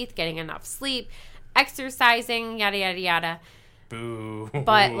your teeth, getting enough sleep, exercising, yada, yada, yada. Boo.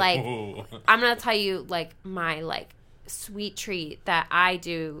 But, like, I'm going to tell you, like, my, like, sweet treat that I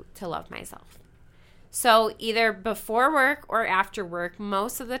do to love myself. So either before work or after work.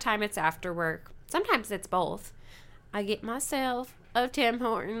 Most of the time it's after work. Sometimes it's both. I get myself a Tim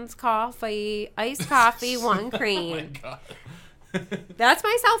Hortons coffee, iced coffee, 1 cream. Oh my God. That's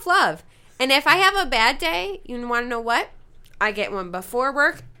my self-love. And if I have a bad day, you want to know what? I get one before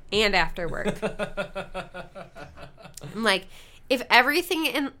work and after work. I'm like, if everything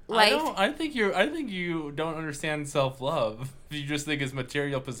in life... I think you don't understand self-love. You just think it's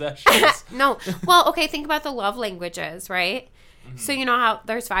material possessions. No. Well, okay, think about the love languages, right? Mm-hmm. So you know how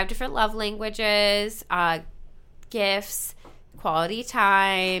there's 5 different love languages, gifts, quality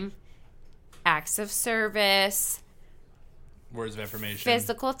time, acts of service, words of affirmation,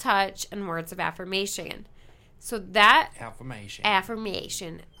 physical touch, and words of affirmation. So that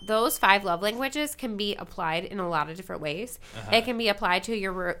affirmation, those 5 love languages can be applied in a lot of different ways. Uh-huh. It can be applied to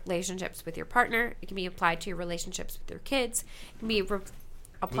your relationships with your partner. It can be applied to your relationships with your kids. It can be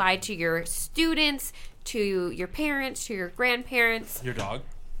applied to your students, to your parents, to your grandparents.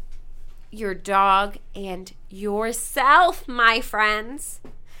 Your dog, and yourself, my friends.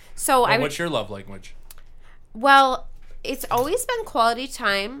 So what's your love language? Well, it's always been quality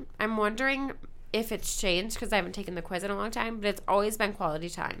time. I'm wondering if it's changed because I haven't taken the quiz in a long time, but it's always been quality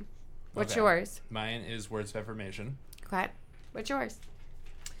time. What's yours? Mine is words of affirmation. Okay. What's yours?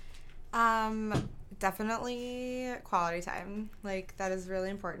 Definitely quality time. Like, that is really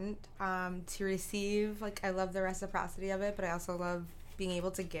important to receive. Like, I love the reciprocity of it, but I also love being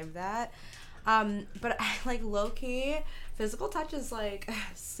able to give that. But I, like, low-key, physical touch is like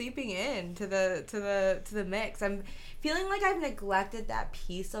seeping in to the mix. I'm feeling like I've neglected that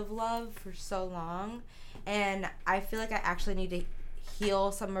piece of love for so long, and I feel like I actually need to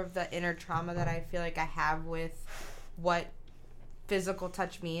heal some of the inner trauma that I feel like I have with what physical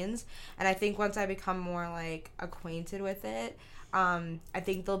touch means. And I think once I become more like acquainted with it, I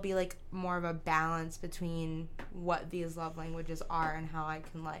think there'll be like more of a balance between what these love languages are and how I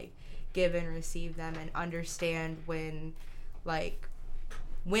can like give and receive them and understand when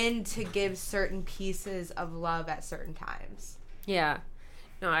to give certain pieces of love at certain times. Yeah.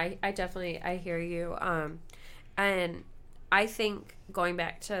 No, I definitely, I hear you. And I think going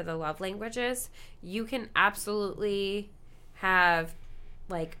back to the love languages, you can absolutely have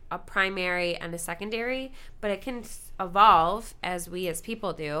like a primary and a secondary, but it can evolve as we as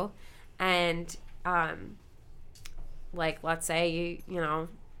people do. And like, let's say you know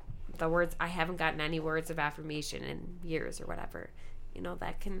the words, I haven't gotten any words of affirmation in years or whatever, you know,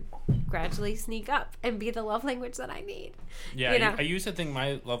 that can gradually sneak up and be the love language that I need. Yeah, you know? I used to think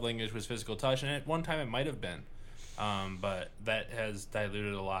my love language was physical touch, and at one time it might have been, but that has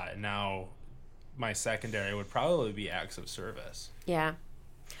diluted a lot. And now my secondary would probably be acts of service. Yeah.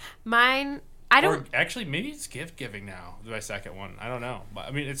 Mine, I don't. Or actually, maybe it's gift giving now. My second one. I don't know. But,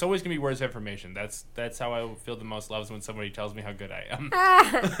 I mean, it's always gonna be words of affirmation. That's how I feel the most love is when somebody tells me how good I am.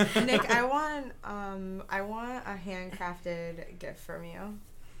 Nick, I want a handcrafted gift from you.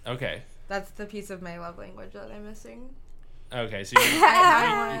 Okay. That's the piece of my love language that I'm missing. Okay. So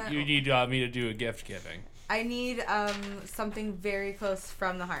you need me to do a gift giving. I need something very close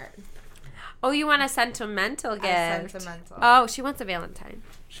from the heart. Oh, you want a sentimental gift? Sentimental. Oh, she wants a Valentine.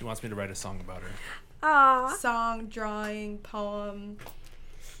 She wants me to write a song about her. Aw. Song, drawing, poem.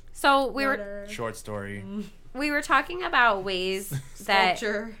 So letter. Short story. we were talking about ways that.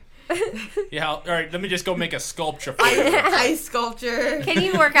 Sculpture. Yeah. All right. Let me just go make a sculpture for you. Ice sculpture. Can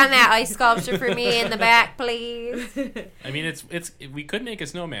you work on that ice sculpture for me in the back, please? I mean, we could make a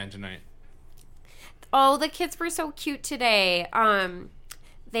snowman tonight. Oh, the kids were so cute today.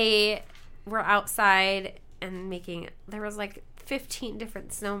 They were outside and there was like 15 different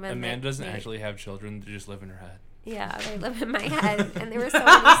snowmen. Amanda doesn't actually have children; they just live in her head. Yeah, they live in my head, and they were so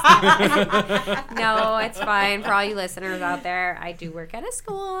nice. No, it's fine for all you listeners out there. I do work at a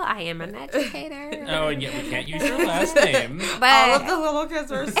school. I am an educator. Oh, and yet we can't use your last name. But all of the little kids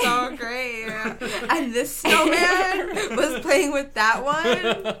were so great, and this snowman was playing with that one.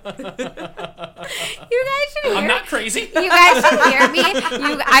 You guys should hear. I'm not crazy. You guys should hear me.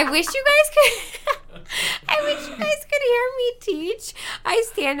 I wish you guys could. I wish you guys could hear me teach. I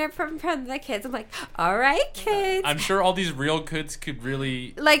stand up from front of the kids. I'm like, all right, kids. I'm sure all these real kids could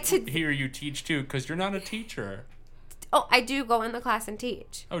really like to hear you teach too, because you're not a teacher. Oh, I do go in the class and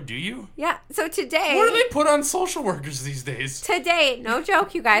teach. Oh, do you? Yeah. So today. What do they put on social workers these days? Today, no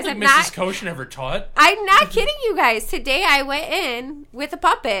joke, you guys. Like I'm Mrs. not. Koshin ever taught. I'm not kidding you guys. Today I went in with a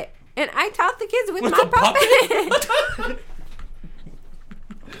puppet and I taught the kids with my a puppet.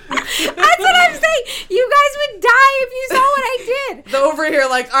 That's what I'm saying. You guys would die if you saw what I did. The over here,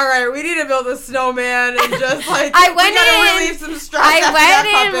 like, all right, we need to build a snowman and just like I went we gotta in. relieve some stress. I after went that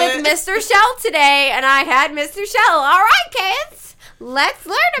in puppet. with Mr. Shell today, and I had Mr. Shell. All right, kids, let's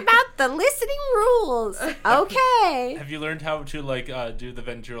learn about the listening rules. Okay. Have you learned how to do the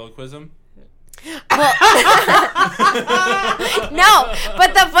ventriloquism? Well, no,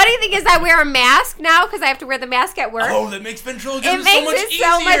 but the funny thing is I wear a mask now because I have to wear the mask at work. Oh, that makes ventriloquism It makes so much it easier.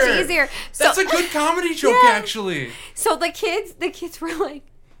 so much easier. That's a good comedy joke, Yeah. actually. So the kids were like,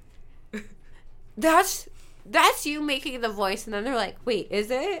 that's you making the voice, and then they're like, wait, is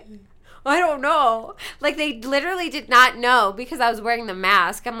it? I don't know. Like, they literally did not know because I was wearing the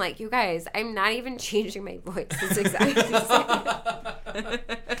mask. I'm like, you guys, I'm not even changing my voice. It's exactly the same.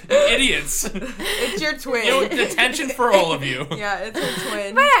 Idiots. It's your twin. Detention for all of you. Yeah, it's your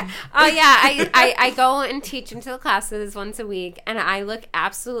twin. But I go and teach into the classes once a week, and I look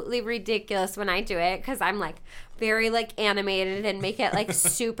absolutely ridiculous when I do it because I'm like very like animated and make it like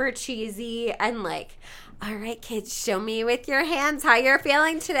super cheesy and like, all right, kids, show me with your hands how you're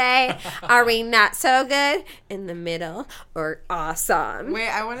feeling today. Are we not so good? In the middle or awesome? Wait,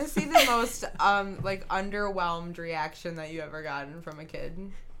 I want to see the most like underwhelmed reaction that you ever gotten from a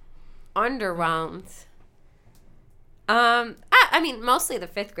kid. Underwhelmed. I mean, mostly the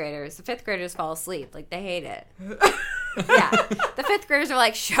fifth graders. The fifth graders fall asleep. Like, they hate it. Yeah. The fifth graders are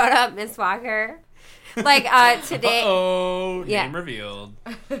like, shut up, Miss Walker. Like, today. Oh, Yeah. name revealed.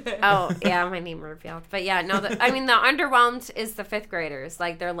 Oh, yeah, my name revealed. But yeah, no, the underwhelmed is the fifth graders.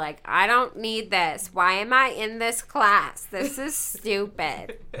 Like, they're like, I don't need this. Why am I in this class? This is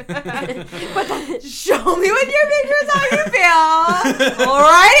stupid. But then, Show me with your fingers how you feel.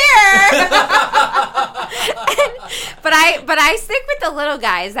 Right here. but I stick with the little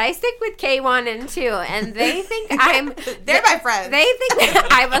guys. I stick with K1 and 2, and they think They're my friends. They think that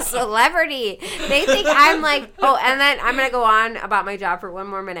I'm a celebrity. They think I'm like, oh, and then I'm going to go on about my job for one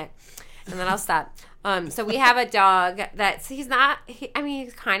more minute, and then I'll stop. So we have a dog he's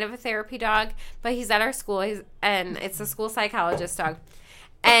kind of a therapy dog, but he's at our school, and it's a school psychologist dog.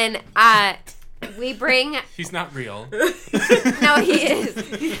 And we bring... He's not real. No, he is.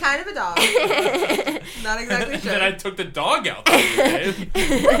 He's kind of a dog. Not exactly And sure. then I took the dog out the other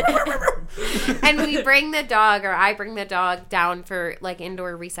day. And we bring the dog, or I bring the dog down for like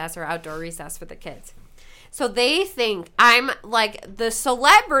indoor recess or outdoor recess for the kids. So they think I'm like the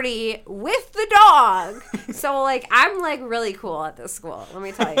celebrity with the dog. So like I'm like really cool at this school. Let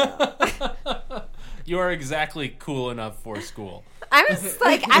me tell you. You are exactly cool enough for school. I'm just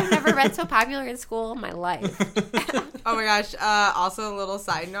like, I've never been so popular in school in my life. Oh my gosh. Also, a little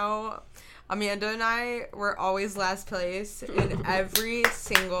side note. Amanda and I were always last place in every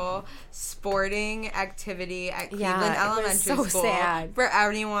single sporting activity at Cleveland Elementary so School. sad. For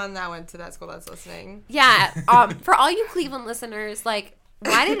anyone that went to that school that's listening. Yeah. For all you Cleveland listeners, like,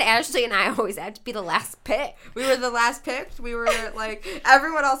 Why did Ashley and I always have to be the last pick? We were the last picked. We were like,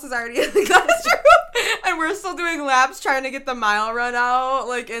 everyone else is already in the classroom. And we're still doing laps trying to get the mile run out,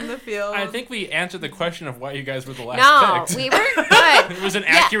 like, in the field. I think we answered the question of why you guys were the last No, picked. we weren't good. It was an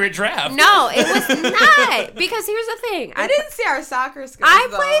accurate draft. No, it was not. Because here's the thing. I didn't see our soccer skills, I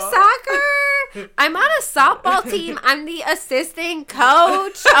though. play soccer. I'm on a softball team. I'm the assistant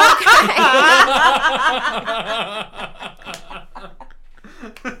coach. Okay.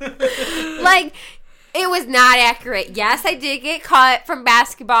 Like, it was not accurate. Yes, I did get cut from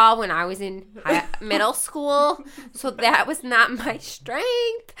basketball when I was in middle school, so that was not my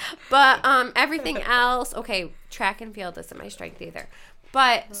strength. But everything else, okay, track and field isn't my strength either.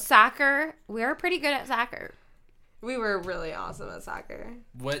 But soccer, we were pretty good at soccer. We were really awesome at soccer.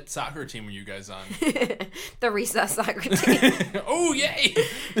 What soccer team were you guys on? The recess soccer team. Oh, yay!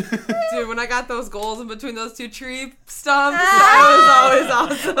 Dude, when I got those goals in between those two tree stumps, that was always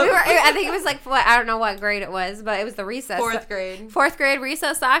awesome. I think it was like, I don't know what grade it was, but it was the recess. Fourth grade. Fourth grade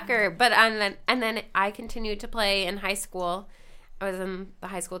recess soccer. But and then I continued to play in high school. I was in the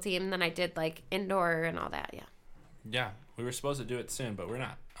high school team, and then I did like indoor and all that, yeah. Yeah, we were supposed to do it soon, but we're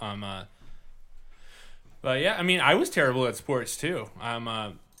not. But yeah, I mean, I was terrible at sports too.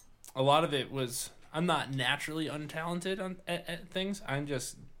 A lot of it was I'm not naturally untalented at things. I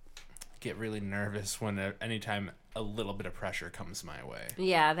just get really nervous anytime a little bit of pressure comes my way.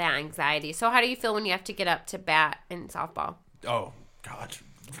 Yeah, that anxiety. So how do you feel when you have to get up to bat in softball? Oh God,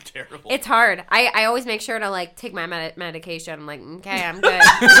 terrible. It's hard. I always make sure to like take my medication. I'm like, okay, I'm good.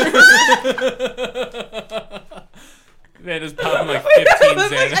 Man, just popping like 15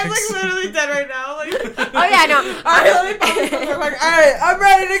 Xanax. I'm like literally dead right now. Like, Oh yeah, no. alright, let me pop this. I'm like, alright, I'm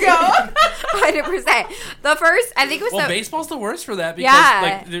ready to go. 100%. The first, I think it was Well, the baseball's the worst for that because Yeah.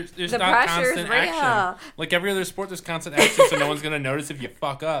 like there's The not pressure's constant real. action. Like every other sport, there's constant action, so no one's gonna notice if you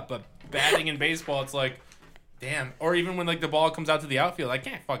fuck up. But batting in baseball, it's like, damn. Or even when like the ball comes out to the outfield, I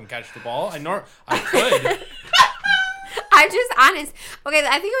can't fucking catch the ball. I could. I'm just honest. Okay,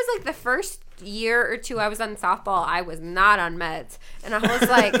 I think it was like the first year or two I was on softball, I was not on meds. And I was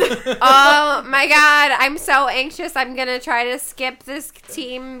like, oh my God, I'm so anxious. I'm going to try to skip this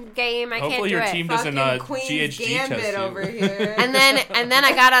team game. I Hopefully can't do your it. team doesn't Fucking Queen's GHG Gambit test you. over here. And then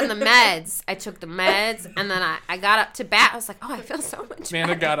I got on the meds. I took the meds, and then I got up to bat. I was like, oh, I feel so much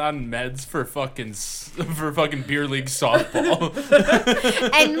Man, I better. got on meds for fucking beer league softball.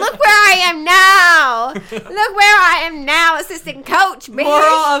 And look where I am now. Look where I am now, assistant coach, man. Moral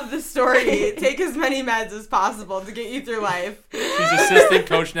of the story, take as many meds as possible to get you through life. She's assistant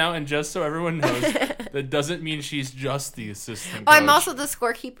coach now, and just so everyone knows, that doesn't mean she's just the assistant coach. Oh, I'm also the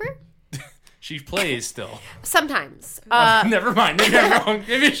scorekeeper. She plays still. Sometimes. Never mind. Maybe I'm wrong.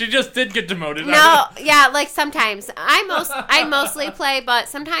 Maybe she just did get demoted. No, yeah, like sometimes. I mostly play, but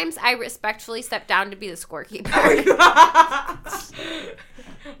sometimes I respectfully step down to be the scorekeeper.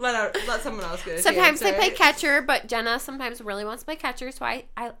 Let someone else get a Sometimes chance, I play right? catcher, but Jenna sometimes really wants to play catcher, so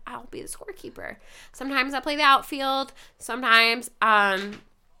I'll be the scorekeeper. Sometimes I play the outfield. Sometimes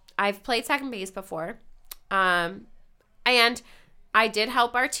I've played second base before. And I did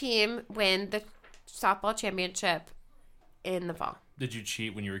help our team win the softball championship in the fall. Did you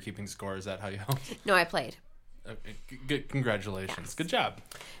cheat when you were keeping score? Is that how you helped? No, I played. Okay, good. Congratulations. Good job.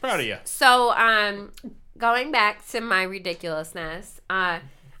 Proud of you. So, going back to my ridiculousness, I'm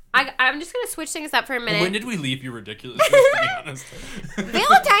just going to switch things up for a minute. When did we leave you ridiculous? To be honest.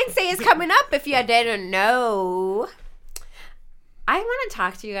 Valentine's Day is coming up, if you didn't know. I want to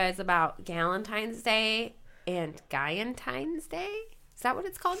talk to you guys about Galentine's Day and Guyentine's Day. Is that what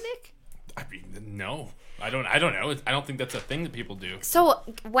it's called, Nick? I mean, no. I don't know. I don't think that's a thing that people do. So,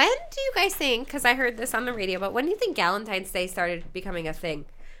 when do you guys think, because I heard this on the radio, but when do you think Galentine's Day started becoming a thing?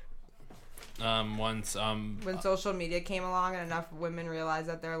 When social media came along and enough women realized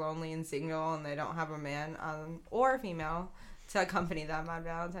that they're lonely and single and they don't have a man or a female to accompany them on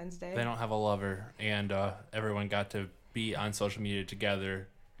Valentine's Day. They don't have a lover, and everyone got to be on social media together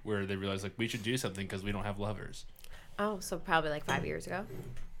where they realized, like, we should do something because we don't have lovers. Oh, so probably like 5 years ago.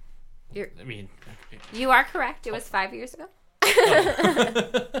 I mean... You are correct. It was 5 years ago.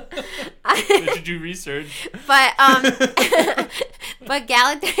 Did you do research? But but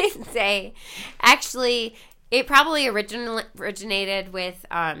Valentine's Day, actually, it probably originated with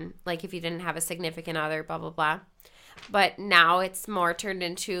like if you didn't have a significant other, blah blah blah. But now it's more turned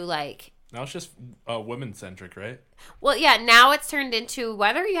into like. Now it's just women-centric, right? Well, yeah. Now it's turned into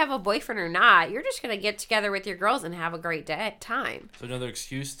whether you have a boyfriend or not, you're just gonna get together with your girls and have a great time. So another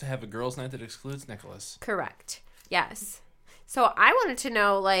excuse to have a girls' night that excludes Nicholas. Correct. Yes. So I wanted to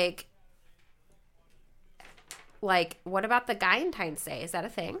know, like, like, what about the Galentine's Day? Is that a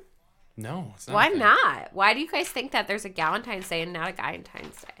thing? No, it's not. Why a thing. not? Why do you guys think that there's a Galentine's Day and not a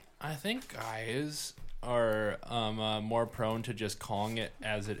Galentine's Day? I think guys are more prone to just calling it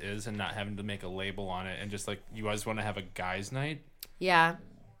as it is and not having to make a label on it, and just like, you guys want to have a guys' night. Yeah.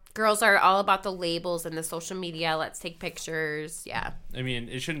 Girls are all about the labels and the social media. Let's take pictures. Yeah. I mean,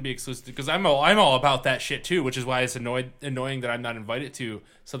 it shouldn't be exclusive, because I'm all about that shit too, which is why it's annoying that I'm not invited to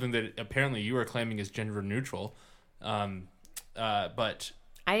something that apparently you are claiming is gender neutral. But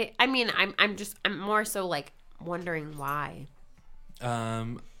I mean, I'm more so like wondering why.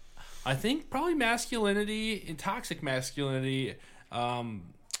 I think probably masculinity and toxic masculinity,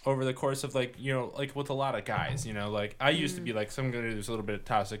 over the course of, like, you know, like with a lot of guys, you know, like I used to be like, there's a little bit of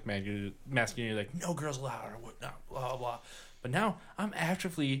toxic masculinity, like no girls allowed or whatnot, blah, blah, blah. But now I'm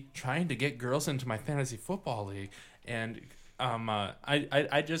actively trying to get girls into my fantasy football league, and I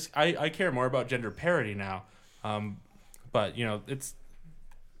care more about gender parity now. But you know, it's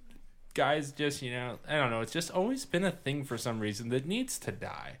guys just, you know, I don't know, it's just always been a thing for some reason that needs to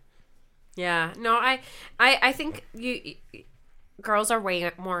die. Yeah. No, I think girls are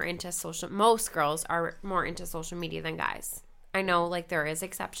way more into most girls are more into social media than guys. I know, like, there is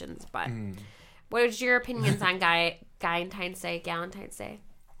exceptions, but what is your opinions on Galentine's Day,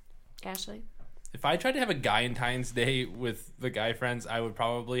 Ashley? If I tried to have a Galentine's Day with the guy friends, I would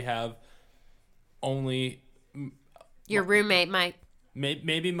probably have only your roommate, Mike.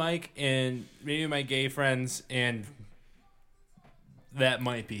 Maybe Mike and maybe my gay friends, and that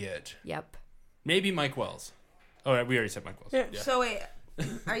might be it. Yep. Maybe Mike Wells. Oh, we already said Mike Wells. Yeah. So wait,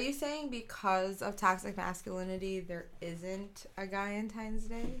 are you saying because of toxic masculinity there isn't a Galentine's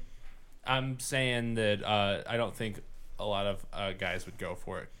Day? I'm saying that I don't think a lot of guys would go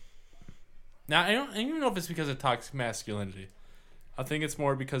for it. Now, I don't even know if it's because of toxic masculinity. I think it's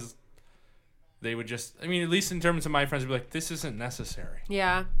more because they would just, I mean, at least in terms of my friends, would be like, this isn't necessary.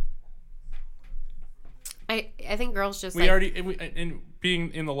 Yeah. I think girls just in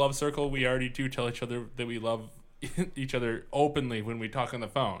being in the love circle, we already do tell each other that we love each other openly when we talk on the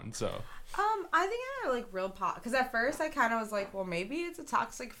phone. So I think I had like real because at first I kind of was like, well, maybe it's a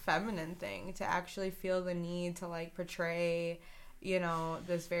toxic feminine thing to actually feel the need to like portray, you know,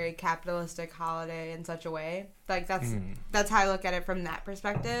 this very capitalistic holiday in such a way. Like that's how I look at it from that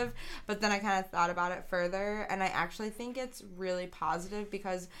perspective. But then I kind of thought about it further, and I actually think it's really positive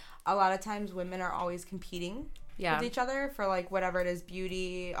because a lot of times women are always competing with each other for like whatever it is,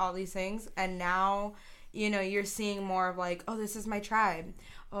 beauty, all these things. And now, you know, you're seeing more of like, oh, this is my tribe.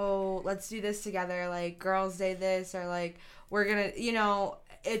 Oh, let's do this together. Like Girls' Day this, or like we're gonna, you know,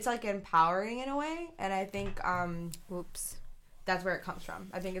 it's like empowering in a way. And I think, that's where it comes from.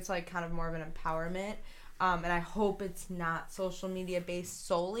 I think it's like kind of more of an empowerment. And I hope it's not social media based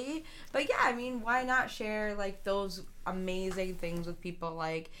solely. But yeah, I mean, why not share like those amazing things with people?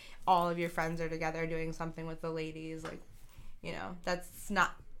 Like all of your friends are together doing something with the ladies. Like, you know, that's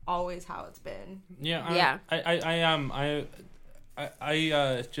not always how it's been. Yeah. I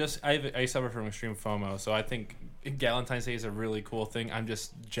suffer from extreme FOMO, so I think Galentine's Day is a really cool thing. I'm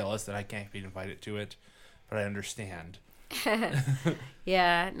just jealous that I can't be invited to it, but I understand.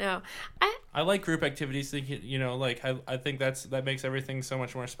 Yeah, no. I like group activities. You know, like I think that makes everything so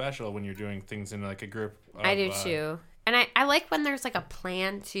much more special when you're doing things in like a group. I do too, and I like when there's like a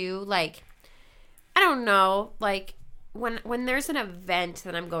plan too. Like, I don't know, like when there's an event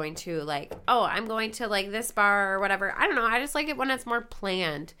that I'm going to, like, oh, I'm going to like this bar or whatever. I don't know. I just like it when it's more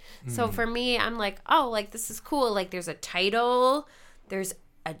planned. So for me, I'm like, oh, like this is cool. Like there's a title, there's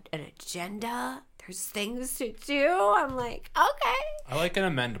an agenda. There's things to do. I'm like, okay. I like an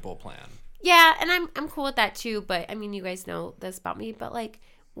amendable plan. Yeah, and I'm cool with that too. But I mean, you guys know this about me. But like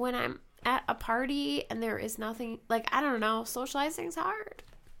when I'm at a party and there is nothing, like, I don't know, socializing's hard.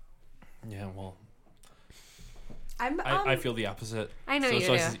 Yeah, well, I feel the opposite. I know you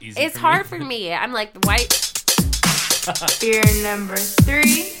do. Is easy it's for hard me. for me. I'm like the white. Fear number 3,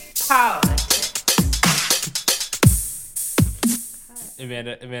 politics.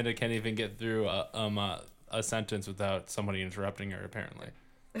 Amanda can't even get through a sentence without somebody interrupting her, apparently.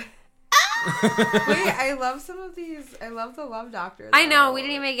 Wait, I love some of these. I love the Love Doctor. I know. We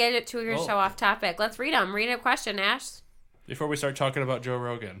didn't even get it to your show off topic. Let's read them. Read a question, Ash. Before we start talking about Joe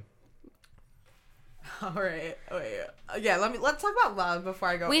Rogan. All right. Wait. Yeah. Let's talk about love before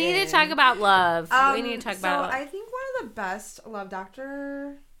I go. We need to talk about love. We need to talk about. I think one of the best Love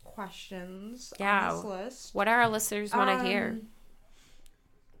Doctor questions on this list. What our listeners want to hear.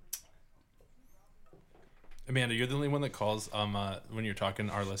 Amanda, you're the only one that calls when you're talking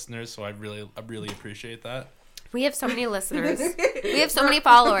to our listeners, so I really appreciate that. We have so many listeners. We have so many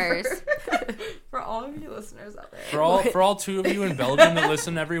followers. For all of you listeners out there. For all 2 of you in Belgium that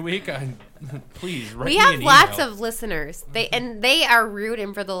listen every week, please write We me have an lots email. of listeners. They are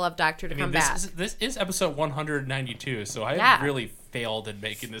rooting for the Love Doctor to come back. This is episode 192, so I have really failed in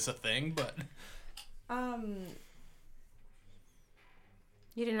making this a thing, but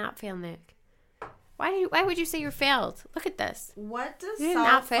You did not fail, Nick. Why would you say you failed? Look at this. What does You did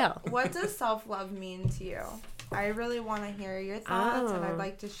not fail. What does self-love mean to you? I really want to hear your thoughts, and I'd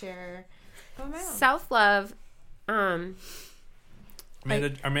like to share. Self-love, Amanda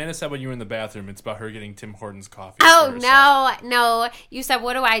said when you were in the bathroom, it's about her getting Tim Hortons coffee. Oh, no. You said,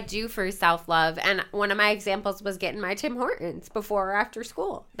 what do I do for self-love? And one of my examples was getting my Tim Hortons before or after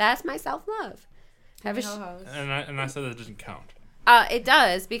school. That's my self-love. And I said that doesn't count. It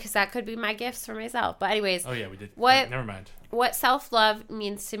does, because that could be my gifts for myself. But anyways. Oh, yeah, we did. Never mind. What self-love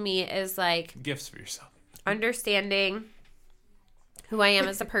means to me is like... Gifts for yourself. Understanding who I am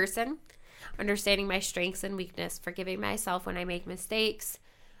as a person. Understanding my strengths and weakness. Forgiving myself when I make mistakes.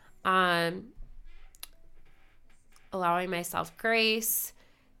 Allowing myself grace.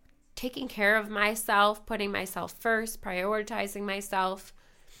 Taking care of myself. Putting myself first. Prioritizing myself.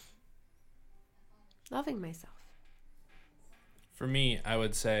 Loving myself. For me, I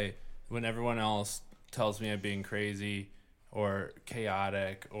would say when everyone else tells me I'm being crazy or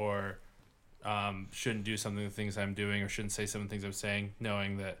chaotic or shouldn't do some of the things I'm doing or shouldn't say some of the things I'm saying,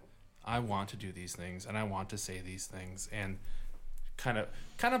 knowing that I want to do these things and I want to say these things, and kind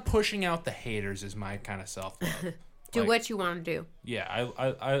of pushing out the haters is my kind of self-love. Do what you want to do. Yeah,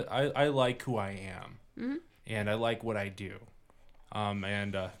 I like who I am, mm-hmm. and I like what I do.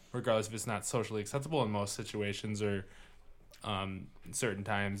 And regardless if it's not socially acceptable in most situations or certain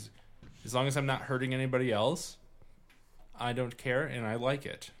times, as long as I'm not hurting anybody else, I don't care, and I like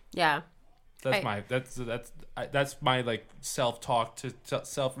it. Yeah. That's my like self-talk to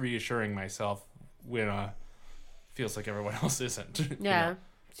self-reassuring myself when feels like everyone else isn't. Yeah. You know?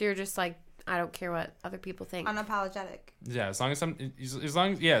 So you're just like, I don't care what other people think. Unapologetic. Yeah, as long as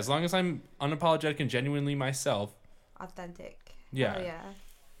I'm unapologetic and genuinely myself. Authentic. Yeah. Oh, yeah.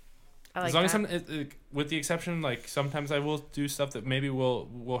 I like as long that. as I'm, with the exception, like sometimes I will do stuff that maybe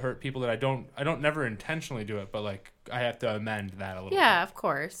will hurt people that I don't never intentionally do it, but like I have to amend that a little. Yeah, bit. of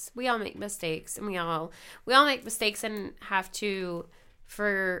course. We all make mistakes, and we all make mistakes and have to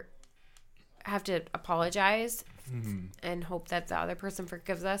apologize mm-hmm. and hope that the other person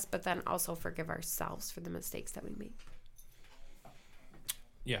forgives us, but then also forgive ourselves for the mistakes that we make.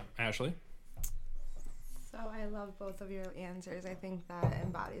 Yeah, Ashley. So I love both of your answers. I think that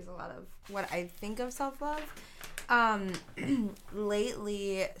embodies a lot of what I think of self-love.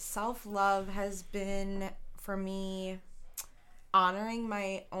 Lately, self-love has been, for me, honoring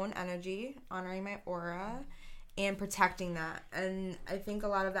my own energy, honoring my aura, and protecting that. And I think a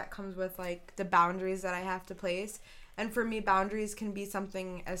lot of that comes with, like, the boundaries that I have to place. And for me, boundaries can be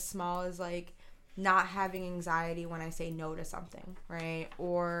something as small as, like, not having anxiety when I say no to something, right?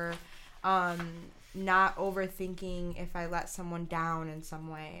 Or not overthinking if I let someone down in some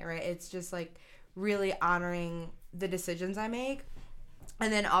way, right? It's just like really honoring the decisions I make,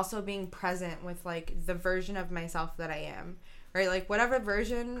 and then also being present with like the version of myself that I am, right? Like whatever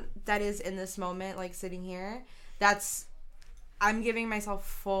version that is in this moment, like sitting here, I'm giving myself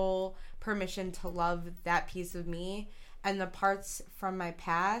full permission to love that piece of me, and the parts from my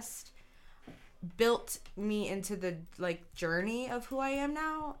past built me into the like journey of who I am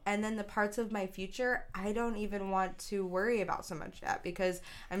now, and then the parts of my future I don't even want to worry about so much yet, because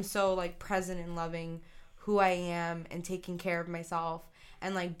I'm so like present in loving who I am and taking care of myself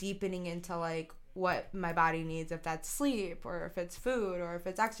and like deepening into like what my body needs, if that's sleep or if it's food or if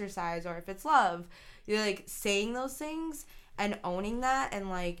it's exercise or if it's love. You're like saying those things and owning that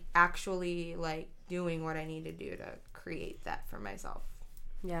and like actually like doing what I need to do to create that for myself.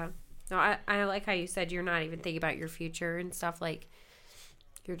 Yeah. No, I like how you said you're not even thinking about your future and stuff. Like,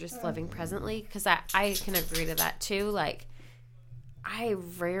 you're just living presently. Because I can agree to that, too. Like, I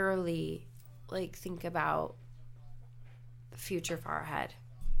rarely, like, think about the future far ahead.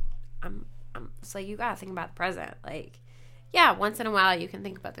 It's like, you got to think about the present. Like, yeah, once in a while you can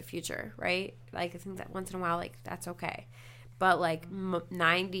think about the future, right? Like, I think that once in a while, like, that's okay. But, like,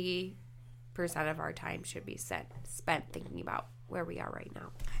 90% of our time should be spent thinking about where we are right now.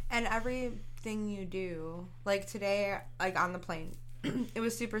 And everything you do, like today, like on the plane, it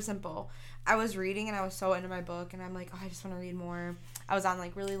was super simple. I was reading and I was so into my book and I'm like, oh, I just want to read more. I was on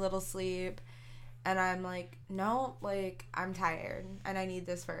like really little sleep and I'm like, no, like I'm tired and I need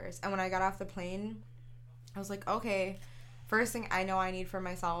this first. And when I got off the plane, I was like, okay, first thing I know I need for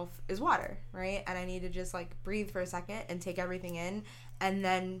myself is water, right? And I need to just like breathe for a second and take everything in and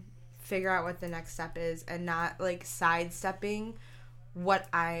then figure out what the next step is and not like sidestepping what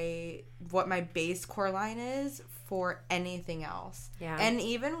my base core line is for anything else. Yeah. And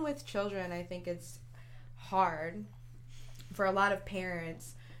even with children, I think it's hard for a lot of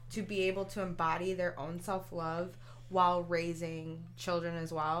parents to be able to embody their own self-love while raising children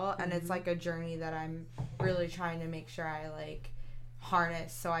as well. And it's like a journey that I'm really trying to make sure I like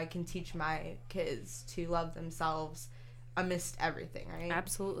harness so I can teach my kids to love themselves amidst everything, right?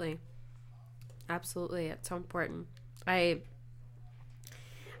 Absolutely. It's so important. I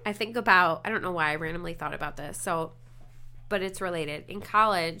think about, I don't know why I randomly thought about this, but it's related. In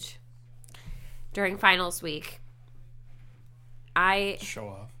college, during finals week, Show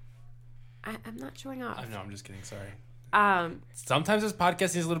off. I'm not showing off. No, I'm just kidding. Sorry. Sometimes this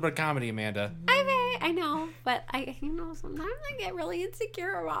podcast needs a little bit of comedy, Amanda. I know, but sometimes I get really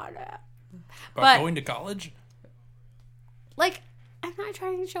insecure about it. About going to college? Like, I'm not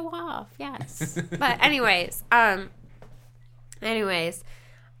trying to show off. Yes. But anyways, I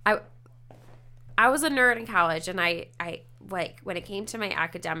was a nerd in college, and I like when it came to my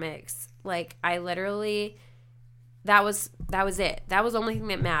academics, like I literally that was it. That was the only thing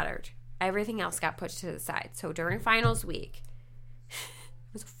that mattered. Everything else got pushed to the side. So during finals week, I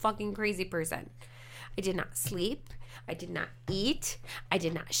was a fucking crazy person. I did not sleep. I did not eat. I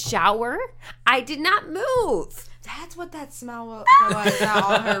did not shower. I did not move. That's what that smell was that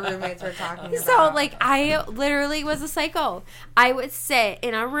all her roommates were talking about. So, like, I literally was a psycho. I would sit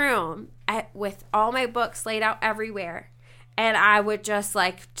in a room with all my books laid out everywhere, and I would just,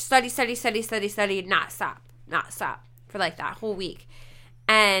 like, study, not stop for, like, that whole week.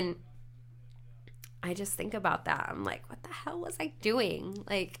 And I just think about that. I'm like, what the hell was I doing?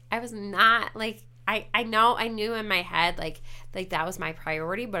 Like, I was not, like, I knew in my head, like that was my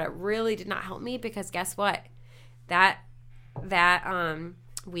priority, but it really did not help me because guess what? That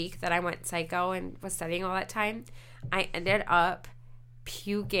week that I went psycho and was studying all that time, I ended up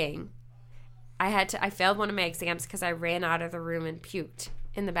puking. I failed one of my exams because I ran out of the room and puked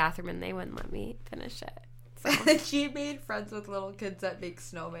in the bathroom, and they wouldn't let me finish it. So. She made friends with little kids that make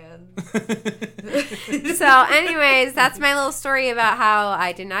snowmen. So, anyways, that's my little story about how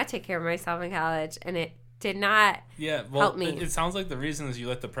I did not take care of myself in college, and it did not help me. It sounds like the reason is you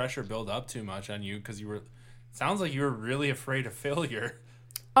let the pressure build up too much on you because sounds like you were really afraid of failure.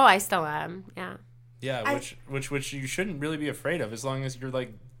 Oh, I still am. Yeah. Yeah, which you shouldn't really be afraid of as long as you're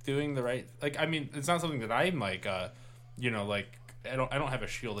like doing the right. Like, I mean, it's not something that I'm like, like I don't have a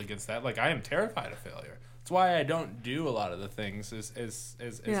shield against that. Like, I am terrified of failure. That's why I don't do a lot of the things as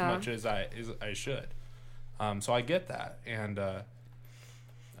much as I should. So I get that, and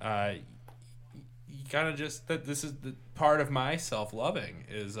you kind of just that this is the part of my self-loving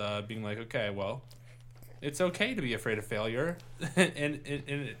is being like, okay, well, it's okay to be afraid of failure, and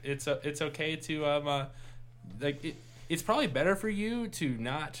it's okay to it's probably better for you to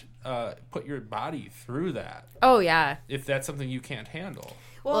not put your body through that. Oh yeah. If that's something you can't handle.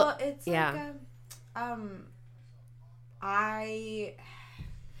 Well, it's yeah. like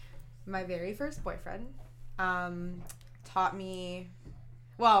my very first boyfriend taught me,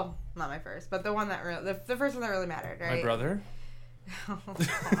 well, not my first, but the one that the first one that really mattered, right? My brother. Oh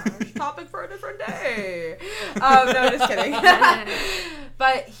gosh, topic for a different day. No, just kidding.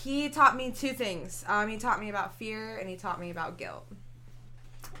 But he taught me two things. He taught me about fear and he taught me about guilt.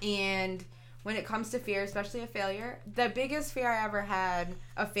 And when it comes to fear, especially a failure, the biggest fear I ever had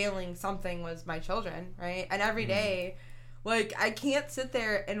of failing something was my children, right? And every day, like, I can't sit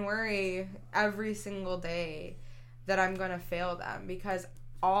there and worry every single day that I'm going to fail them because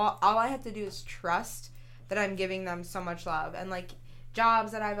all I have to do is trust that I'm giving them so much love. And, like,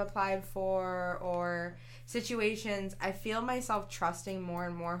 jobs that I've applied for or situations, I feel myself trusting more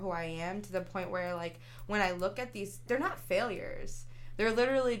and more who I am to the point where, like, when I look at these, they're not failures. They're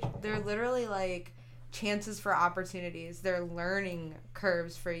literally like chances for opportunities. They're learning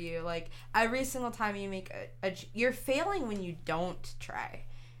curves for you. Like every single time you make you're failing when you don't try,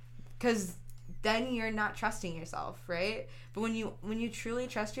 because then you're not trusting yourself, right? But when you truly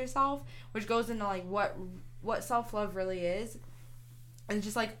trust yourself, which goes into like what self-love really is, and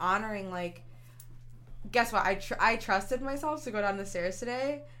just like honoring, like, guess what? I trusted myself to go down the stairs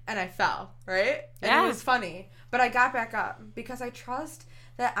today, and I fell, right? And yeah. It was funny. But I got back up because I trust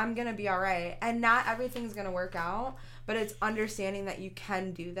that I'm going to be all right. And not everything's going to work out, but it's understanding that you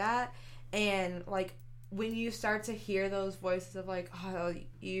can do that. And, like, when you start to hear those voices of, like, oh,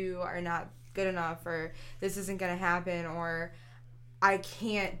 you are not good enough, or this isn't going to happen, or I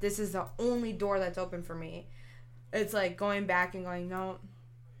can't, this is the only door that's open for me. It's like going back and going, no,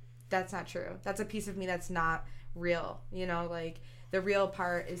 that's not true. That's a piece of me that's not real. You know, like, The real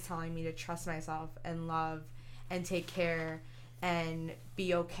part is telling me to trust myself and love and take care and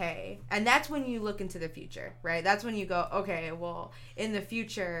be okay. And that's when you look into the future, right? That's when you go, okay, well, in the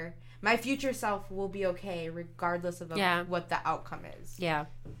future, my future self will be okay regardless of what the outcome is. Yeah.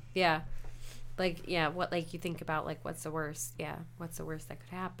 Yeah. Like, yeah, what, like, you think about, like, what's the worst? Yeah, what's the worst that could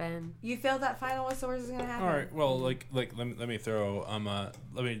happen? You failed that final, what's the worst that's going to happen? All right, well, let me throw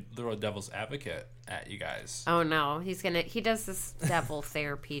a devil's advocate at you guys. Oh, no, he does this devil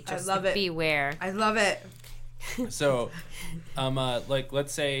therapy. Just I love it. Beware. I love it. So,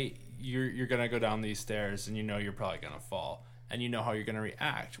 let's say you're going to go down these stairs and you know you're probably going to fall. And you know how you're going to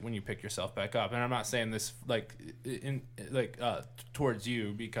react when you pick yourself back up. And I'm not saying this towards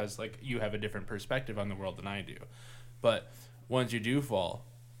you because like you have a different perspective on the world than I do. But once you do fall,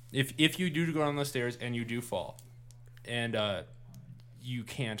 if you do go down the stairs and you do fall, and you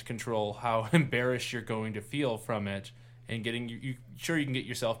can't control how embarrassed you're going to feel from it, and you can get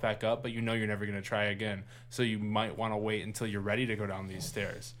yourself back up, but you know you're never going to try again. So you might want to wait until you're ready to go down these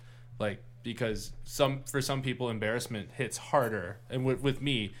stairs, because for some people embarrassment hits harder, and with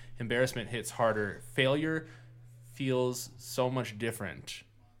me embarrassment hits harder. Failure feels so much different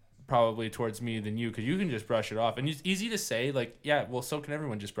probably towards me than you, because you can just brush it off, and it's easy to say so can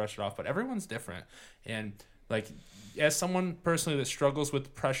everyone just brush it off, but everyone's different. And as someone personally that struggles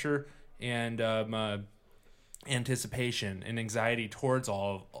with pressure and anticipation and anxiety towards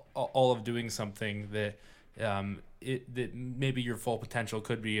all of doing something that that maybe your full potential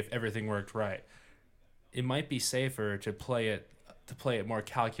could be if everything worked right, it might be safer to play it more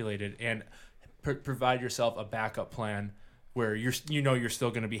calculated and provide yourself a backup plan where you're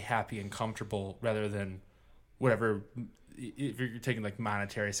still going to be happy and comfortable, rather than whatever, if you're taking like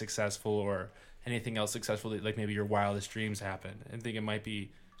monetary successful or anything else successful, like maybe your wildest dreams happen. I think it might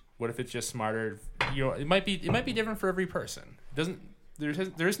be, what if it's just smarter? It might be different for every person. There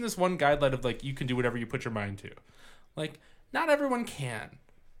isn't this one guideline of like you can do whatever you put your mind to. Like, not everyone can.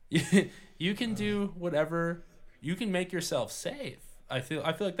 You can do whatever. You can make yourself safe. I feel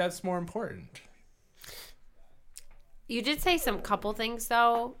like that's more important. You did say some couple things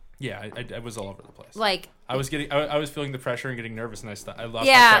though. Yeah, I was all over the place. Like, I was feeling the pressure and getting nervous, and I lost.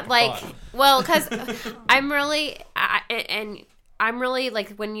 Yeah, my track of thought. Well, because I'm really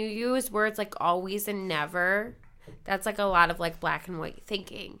like when you use words like always and never, that's like a lot of like black and white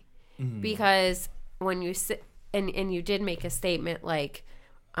thinking, because when you sit and you did make a statement like,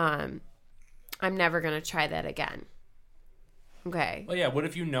 I'm never gonna try that again. Okay. Well, yeah. What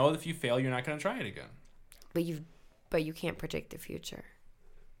if if you fail, you're not gonna try it again? But you can't predict the future.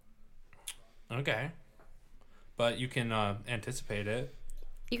 Okay. But you can anticipate it.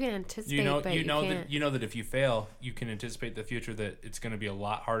 You can anticipate, you know that if you fail, you can anticipate the future, that it's going to be a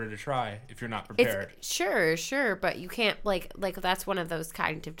lot harder to try if you're not prepared. Sure, but you can't like that's one of those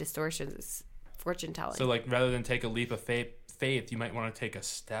cognitive distortions, fortune telling. So like rather than take a leap of faith, you might want to take a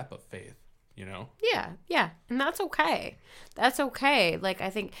step of faith, you know? Yeah, and that's okay. That's okay. Like I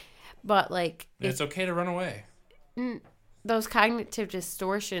think, but like it's okay to run away. Those cognitive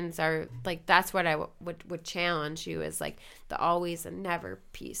distortions are like, that's what I would challenge you, is like the always and never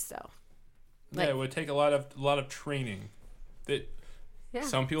piece though. Like, yeah, it would take a lot of training that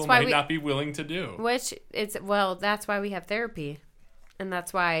some people might not be willing to do. That's why we have therapy, and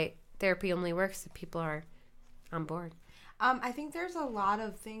that's why therapy only works if people are on board. I think there's a lot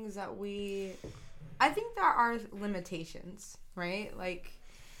of things that I think there are limitations, right? Like,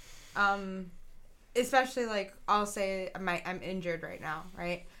 especially like I'll say I'm injured right now,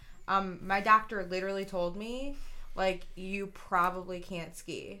 right? My doctor literally told me, like, you probably can't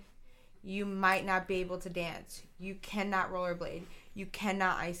ski. You might not be able to dance. You cannot rollerblade. You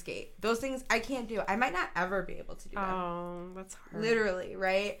cannot ice skate. Those things I can't do. I might not ever be able to do them. Oh, that's hard. Literally,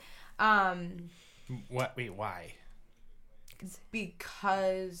 right? What? Wait, why?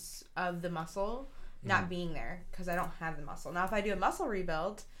 Because of the muscle not being there, because I don't have the muscle. Now, if I do a muscle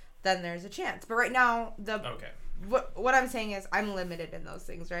rebuild, then there's a chance. But right now, what I'm saying is I'm limited in those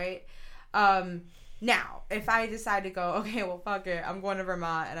things, right? Now, if I decide to go, okay, well, fuck it, I'm going to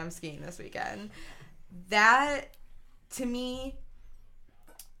Vermont and I'm skiing this weekend, that, to me,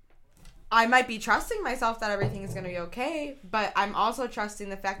 I might be trusting myself that everything is going to be okay, but I'm also trusting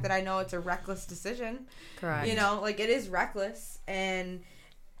the fact that I know it's a reckless decision. Correct. You know, like, it is reckless, and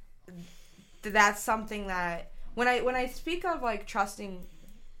that's something that, when I speak of, like, trusting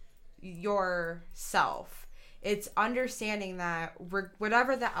yourself, it's understanding that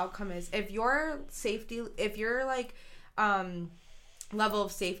whatever the outcome is, if your like level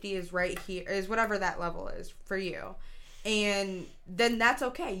of safety is right here, is whatever that level is for you, and then that's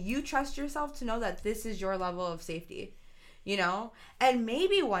okay. You trust yourself to know that this is your level of safety. you know? And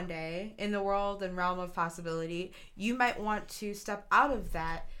maybe one day in the world and realm of possibility, you might want to step out of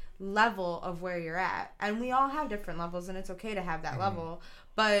that level of where you're at. And we all have different levels, and it's okay to have that level.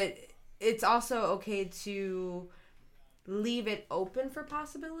 But it's also okay to leave it open for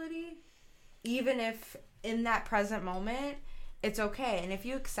possibility, even if in that present moment, it's okay. And if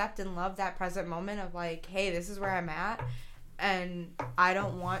you accept and love that present moment of like, hey, this is where I'm at, and I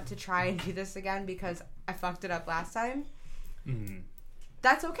don't want to try and do this again because I fucked it up last time,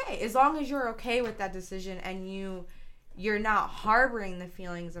 that's okay. As long as you're okay with that decision and you're not harboring the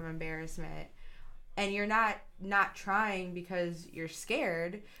feelings of embarrassment, and you're not trying because you're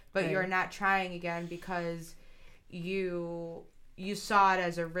scared, but Right. you're not trying again because you saw it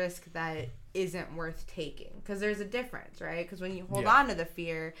as a risk that isn't worth taking. Because there's a difference, right? Because when you hold on to the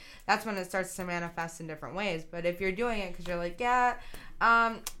fear, that's when it starts to manifest in different ways. But if you're doing it because you're like, yeah,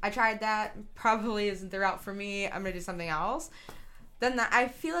 I tried that, probably isn't the route for me, I'm gonna do something else, then I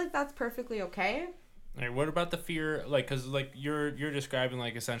feel like that's perfectly okay. All right, what about the fear? Like, because like you're describing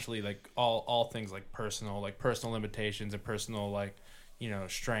like essentially like all things like personal limitations and personal like, you know,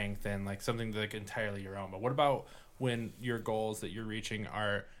 strength and like something like entirely your own. But what about when your goals that you're reaching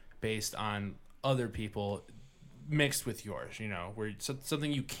are based on other people mixed with yours? You know, where it's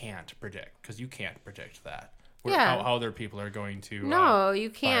something you can't predict because you can't predict that. Where, Yeah. how other people are going to. No, you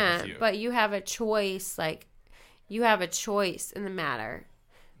vibe with can't. you. But you have a choice. Like, you have a choice in the matter.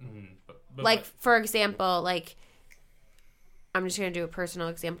 But Like, for example, like, I'm just going to do a personal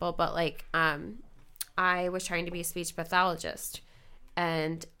example, but like, I was trying to be a speech pathologist,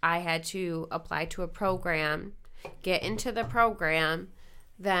 and I had to apply to a program, get into the program,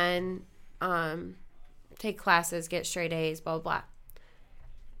 then take classes, get straight A's, blah, blah, blah.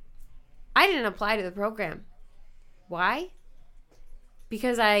 I didn't apply to the program. Why?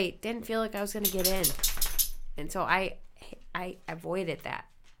 Because I didn't feel like I was going to get in. And so I avoided that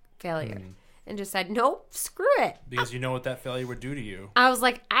failure and just said, nope, screw it. because you know what that failure would do to you. I was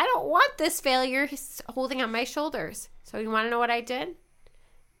like, I don't want this failure holding on my shoulders. So you want to know what I did?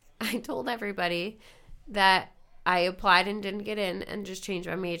 I told everybody that I applied and didn't get in and just changed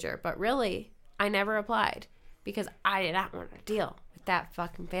my major. But really, I never applied because I did not want to deal with that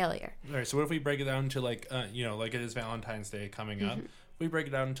fucking failure. All right, so what if we break it down to like, you know, like it is Valentine's Day coming up. We break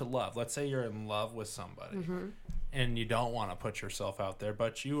it down into love. Let's say you're in love with somebody and you don't want to put yourself out there,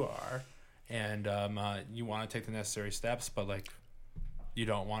 but you are. And you want to take the necessary steps, but like you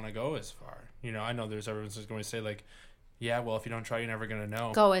don't want to go as far. You know, I know there's everyone's just going to say like, yeah, well, if you don't try, you're never going to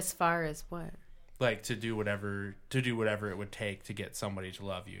know. Go as far as what? Like to do whatever it would take to get somebody to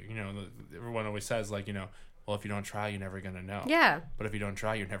love you. You know, everyone always says like, you know, well, if you don't try, you're never going to know. Yeah. But if you don't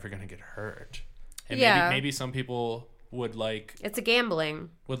try, you're never going to get hurt. And Yeah. maybe some people would like It's a gambling.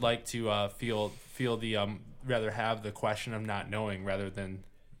 to feel the rather have the question of not knowing rather than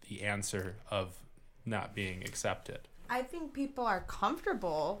the answer of not being accepted. I think people are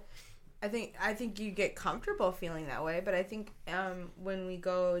comfortable. I think you get comfortable feeling that way, but I think when we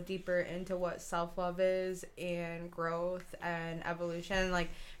go deeper into what self-love is and growth and evolution, like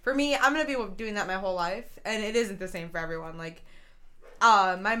for me, I'm gonna be doing that my whole life, and it isn't the same for everyone. Like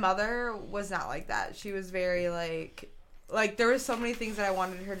my mother was not like that. She was very like there was so many things that I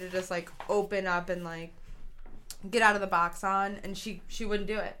wanted her to just like open up and like get out of the box on, and she wouldn't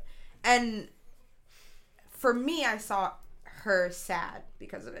do it. And for me, I saw her sad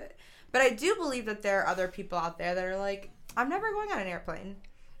because of it. But I do believe that there are other people out there that are like, I'm never going on an airplane.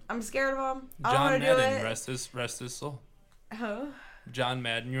 I'm scared of them. I don't John want to do Madden, it. rest his soul. Oh, John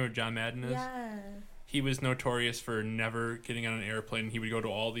Madden, you know who John Madden is? yeah. He was notorious for never getting on an airplane. He would go to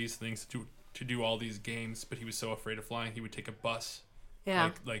all these things to do all these games, but he was so afraid of flying, he would take a bus.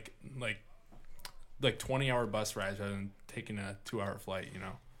 Yeah. Like 20-hour bus rides rather than taking a 2-hour flight, you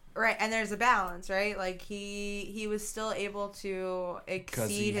know. Right, and there's a balance, right? Like he was still able to 'Cause he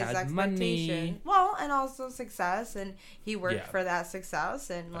exceed his had expectation. money. Well, and also success, and he worked Yeah. for that success,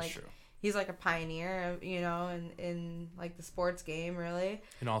 and That's like true. he's like a pioneer, you know, in like the sports game, really.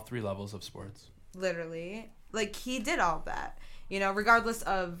 In all 3 levels of sports. Literally, like he did all of that, you know, regardless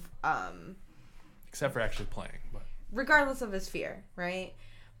of Except for actually playing, but his fear, right?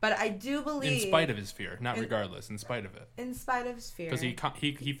 But I do believe in spite of his fear, not regardless, in spite of it. in spite of his fear, Because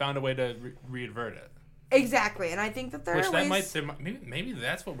he found a way to re-advert it. exactly. And I think that Which maybe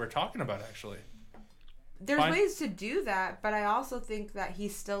that's what we're talking about actually. there's Fine. ways to do that, but I also think that he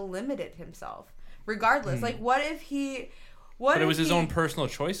still limited himself. Regardless, like what if he But it was his own personal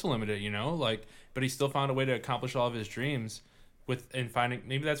choice to limit it, you know? Like, but he still found a way to accomplish all of his dreams finding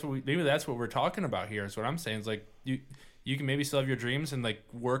maybe that's what we're talking about here. Is what I'm saying. Is like you can maybe still have your dreams and like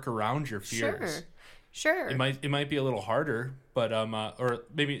work around your fears. Sure. Sure. It might be a little harder, but or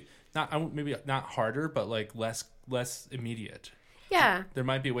maybe not harder, but like less immediate. Yeah. There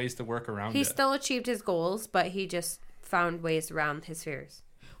might be ways to work around He it. still achieved his goals, but he just found ways around his fears.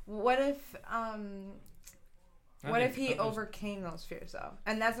 What if he overcame those fears though?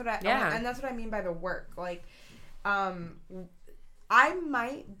 And that's what I mean by the work. Like, I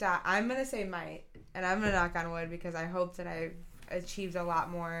might die. I'm gonna say might, and I'm gonna knock on wood because I hope that I've achieved a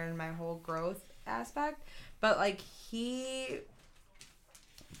lot more in my whole growth aspect. But like, he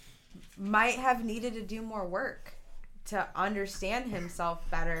might have needed to do more work to understand himself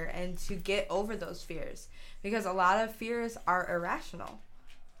better and to get over those fears, because a lot of fears are irrational.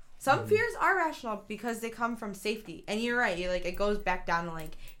 Some fears are rational because they come from safety, and you're right. It goes back down to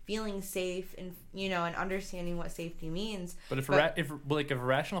like feeling safe and and understanding what safety means. But if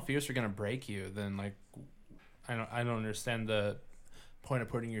irrational fears are gonna break you, then like I don't understand the point of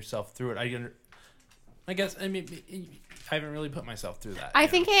putting yourself through it. I guess I haven't really put myself through that. I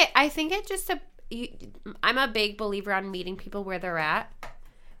think it just I'm a big believer on meeting people where they're at.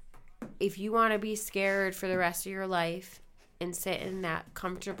 If you want to be scared for the rest of your life and sit in that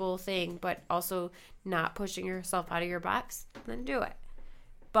comfortable thing, but also not pushing yourself out of your box, then do it.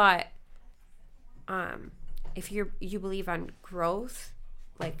 But if you believe on growth,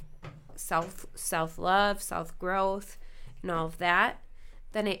 like self-love, self-growth, and all of that,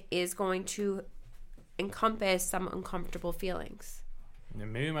 then it is going to encompass some uncomfortable feelings. Yeah,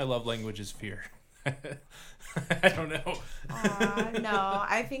 maybe my love language is fear. I don't know. No,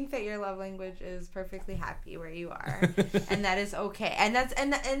 I think that your love language is perfectly happy where you are, and that is okay. And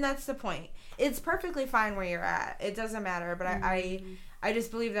that's the point. It's perfectly fine where you're at. It doesn't matter. But I just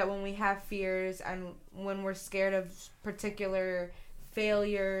believe that when we have fears and when we're scared of particular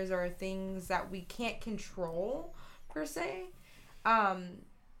failures or things that we can't control per se,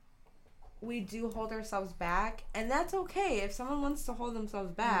 we do hold ourselves back, and that's okay. If someone wants to hold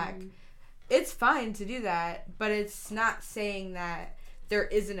themselves back, it's fine to do that, but it's not saying that there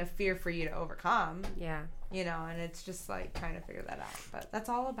isn't a fear for you to overcome. Yeah. And it's just like trying to figure that out. But that's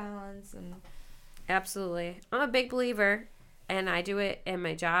all a balance. And absolutely. I'm a big believer, and I do it in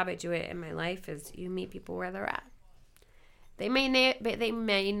my job, I do it in my life, is you meet people where they're at. They may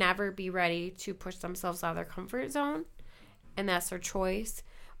never be ready to push themselves out of their comfort zone, and that's their choice.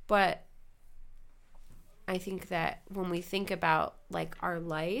 But I think that when we think about like our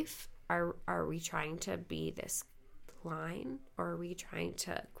life, are we trying to be this line, or are we trying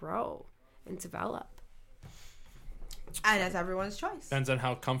to grow and develop? And that's everyone's choice. Depends on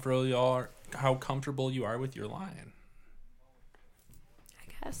how comfortable you are with your line. I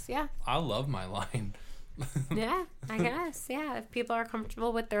guess, yeah. I love my line. Yeah, I guess, yeah. If people are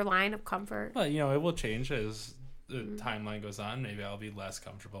comfortable with their line of comfort. But it will change as the timeline goes on. Maybe I'll be less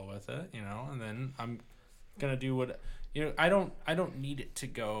comfortable with it, and then I'm gonna do what I don't need it to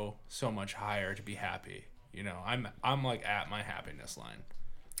go so much higher to be happy. I'm like at my happiness line.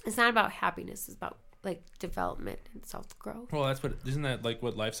 It's not about happiness, it's about like development and self-growth. Well, isn't that like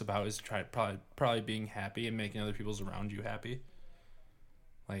what life's about, is probably being happy and making other people's around you happy?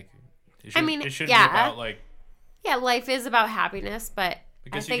 Like it shouldn't be about like, yeah, life is about happiness, but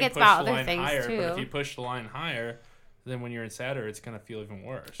because I think it's push about the other line things higher, too. But if you push the line higher, then when you're sadder, it's gonna feel even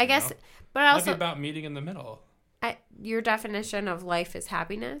worse. I guess, but it also might be about meeting in the middle. Your definition of life is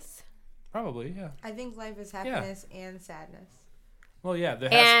happiness. Probably, yeah. I think life is happiness and sadness. Well, yeah, there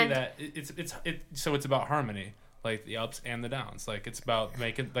has to be that. So it's about harmony, like the ups and the downs. Like it's about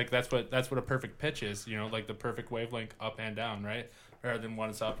making, like that's what a perfect pitch is. Like the perfect wavelength up and down, right? Rather than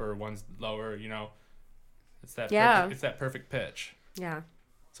one's up or one's lower. It's that. Yeah. It's that perfect pitch. Yeah.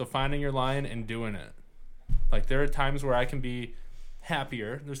 So finding your line and doing it. Like there are times where I can be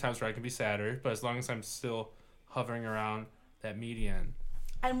happier. There's times where I can be sadder. But as long as I'm still hovering around that median.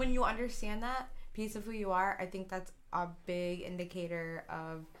 And when you understand that piece of who you are, I think that's a big indicator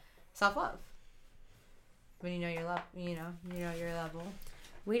of self-love. When you know your love, you know your level.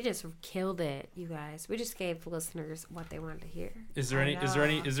 We just killed it, you guys. We just gave listeners what they wanted to hear. Is there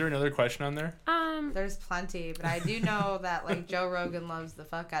another question on there? There's plenty, but I do know that like Joe Rogan loves the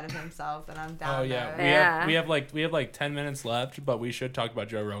fuck out of himself, and I'm down. Oh yeah, we have like 10 minutes left, but we should talk about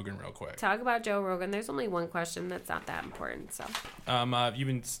Joe Rogan real quick. Talk about Joe Rogan. There's only one question that's not that important, so.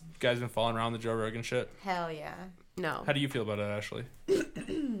 You guys been following around the Joe Rogan shit? Hell yeah. No. How do you feel about it, Ashley?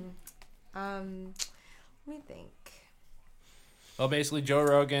 Let me think. Well, basically, Joe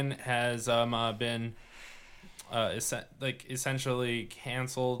Rogan has been essentially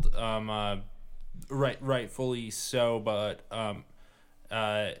canceled, rightfully so. But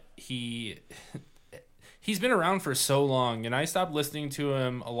he's been around for so long, and I stopped listening to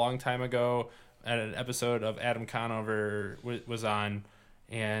him a long time ago an episode of Adam Conover was on,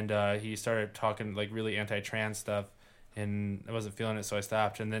 and he started talking like really anti-trans stuff, and I wasn't feeling it, so I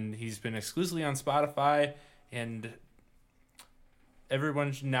stopped. And then he's been exclusively on Spotify, and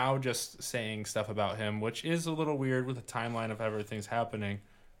everyone's now just saying stuff about him, which is a little weird with the timeline of everything's happening,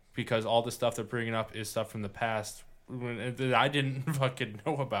 because all the stuff they're bringing up is stuff from the past that I didn't fucking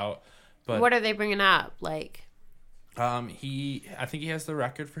know about. But what are they bringing up? Like, I think he has the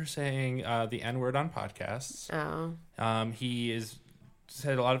record for saying the N-word on podcasts. He is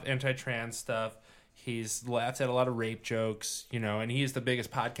said a lot of anti-trans stuff. He's laughed at a lot of rape jokes, and he is the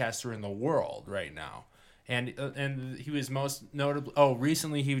biggest podcaster in the world right now. And he was most notable. Oh,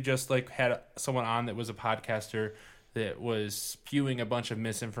 recently he just had someone on that was a podcaster that was spewing a bunch of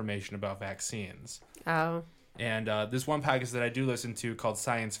misinformation about vaccines. Oh. And this one podcast that I do listen to called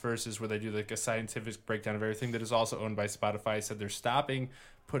Science Versus, where they do a scientific breakdown of everything, that is also owned by Spotify, said they're stopping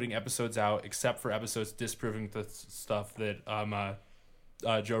putting episodes out except for episodes disproving the stuff that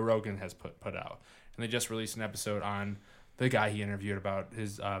Joe Rogan has put out. And they just released an episode on the guy he interviewed about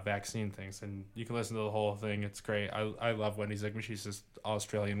his vaccine things, and you can listen to the whole thing. It's great. I love Wendy Ziegman. She's this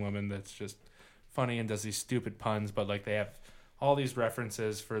Australian woman that's just funny and does these stupid puns, but they have all these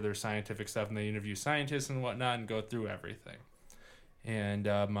references for their scientific stuff, and they interview scientists and whatnot and go through everything. And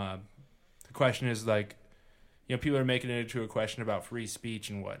the question is people are making it into a question about free speech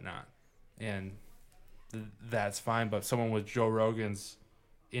and whatnot, and that's fine. But someone with Joe Rogan's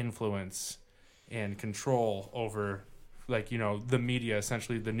influence and control over the media,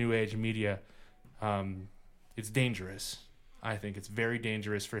 essentially the new age media, it's dangerous. I think it's very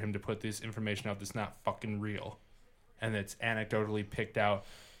dangerous for him to put this information out that's not fucking real, and that's anecdotally picked out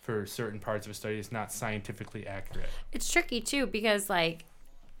for certain parts of a study. It's not scientifically accurate. It's tricky too, because I'm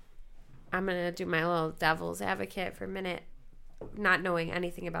gonna do my little devil's advocate for a minute, not knowing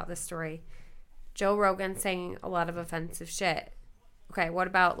anything about this story. Joe Rogan saying a lot of offensive shit. Okay, what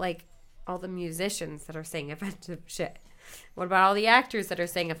about all the musicians that are saying offensive shit? What about all the actors that are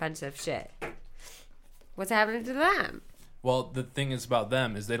saying offensive shit? What's happening to them? Well, the thing is about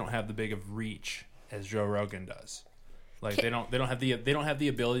them is they don't have the big of reach as Joe Rogan does. They don't have the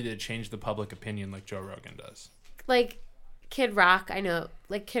ability to change the public opinion like Joe Rogan does. Kid Rock, I know.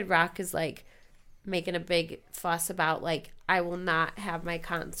 Kid Rock is making a big fuss about I will not have my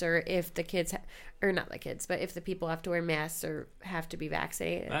concert if the kids or not the kids, but if the people have to wear masks or have to be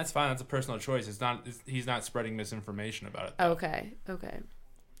vaccinated. That's fine. That's a personal choice. He's not spreading misinformation about it, though. Okay.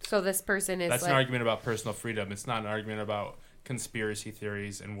 So this person is That's an argument about personal freedom. It's not an argument about conspiracy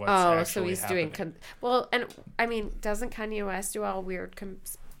theories and what's actually so he's happening. Doing and I mean, doesn't Kanye West do all weird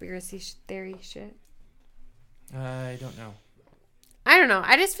conspiracy theory shit? I don't know.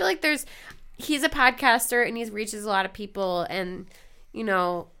 I just feel he's a podcaster and he reaches a lot of people, and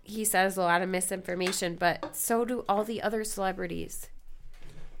he says a lot of misinformation, but so do all the other celebrities.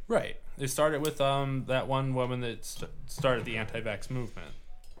 Right. It started with that one woman that started the anti-vax movement.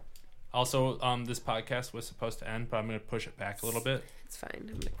 Also, this podcast was supposed to end, but I'm going to push it back a little bit. It's fine. I'm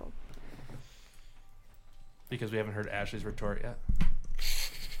going to go. Because we haven't heard Ashley's retort yet.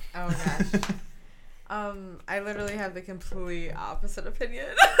 Oh, gosh. I literally have the complete opposite opinion.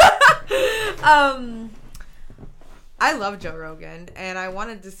 I love Joe Rogan, and I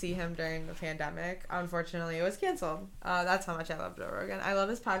wanted to see him during the pandemic. Unfortunately, it was canceled. That's how much I love Joe Rogan. I love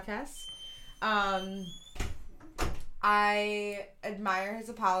his podcast. I admire his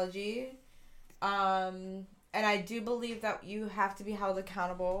apology. And I do believe that you have to be held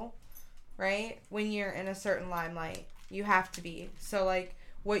accountable, right? When you're in a certain limelight, you have to be. So,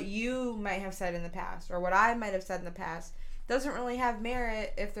 what you might have said in the past, or what I might have said in the past, doesn't really have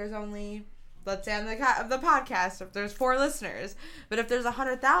merit if there's only, let's say on the podcast, if there's 4 listeners. But if there's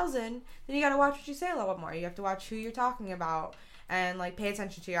 100,000, then you gotta watch what you say a little bit more. You have to watch who you're talking about and pay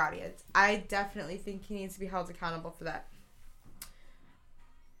attention to your audience. I definitely think he needs to be held accountable for that.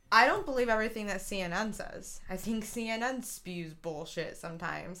 I don't believe everything that CNN says. I think CNN spews bullshit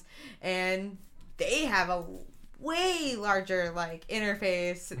sometimes, and they have a way larger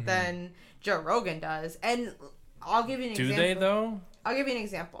interface than Joe Rogan does. And I'll give you an example. Do they though? I'll give you an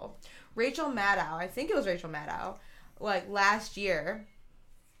example. Rachel Maddow, I think it was Rachel Maddow, last year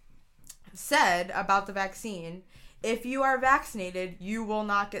said about the vaccine, if you are vaccinated, you will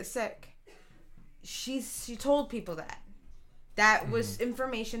not get sick. She told people that. That was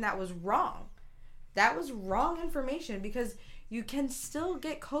information that was wrong. That was wrong information, because you can still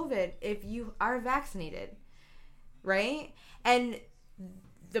get COVID if you are vaccinated, right? And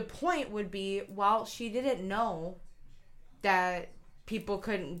the point would be, she didn't know that people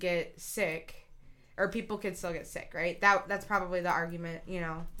couldn't get sick, or people could still get sick, right? That's probably the argument,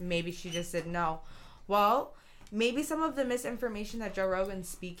 maybe she just didn't know. Well, maybe some of the misinformation that Joe Rogan's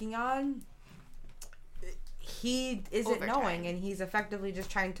speaking on, he isn't knowing, and he's effectively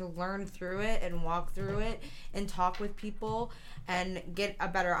just trying to learn through it and walk through it and talk with people and get a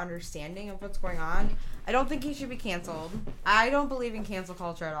better understanding of what's going on. I don't think he should be canceled. I don't believe in cancel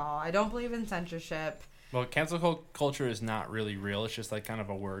culture at all. I don't believe in censorship. Well, cancel culture is not really real. It's just like kind of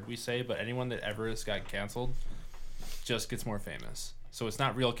a word we say, but anyone that ever has got canceled just gets more famous. So it's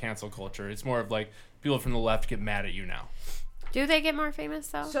not real cancel culture. It's more of like people from the left get mad at you now. Do they get more famous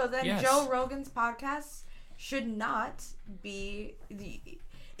though? So then Yes. Joe Rogan's podcast should not be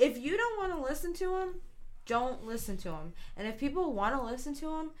if you don't want to listen to him, don't listen to him. And if people want to listen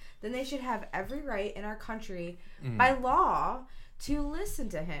to him, then they should have every right in our country by law to listen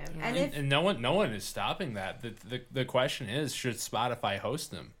to him. Yeah. And no one is stopping that. The question is, should Spotify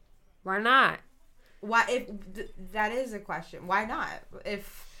host them? Why not? Why that is a question. Why not?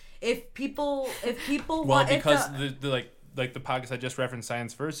 If people Well, want because the podcast I just referenced,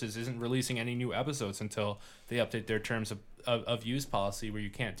 Science Versus, isn't releasing any new episodes until they update their terms of use policy, where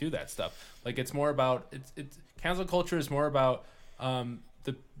you can't do that stuff. Like, it's more about it's cancel culture is more about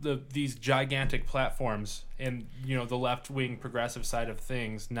these gigantic platforms and the left wing progressive side of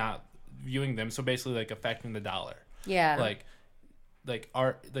things not viewing them. So basically, like, affecting the dollar. Yeah.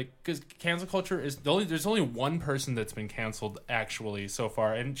 Because cancel culture is there's only one person that's been canceled actually so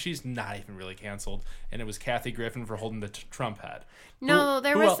far, and she's not even really canceled, and it was Kathy Griffin for holding the Trump hat. No,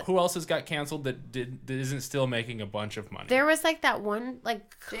 Who else has got canceled that isn't still making a bunch of money? There was like that one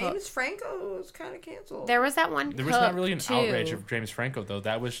James Franco was kind of canceled. There was that one. There was not really an too. outrage of James Franco though.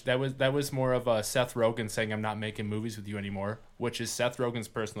 That was more of a Seth Rogen saying, "I'm not making movies with you anymore," which is Seth Rogen's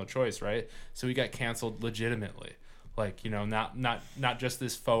personal choice, right? So he got canceled legitimately. Like, not just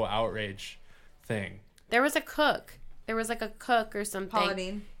this faux outrage thing. There was a cook. There was like a cook or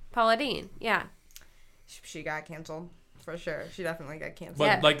something. Paula Deen, yeah. She got canceled for sure. She definitely got canceled. But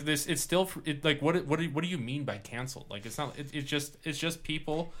Yeah. like this, it's still like what do you mean by canceled? Like, it's not. It's just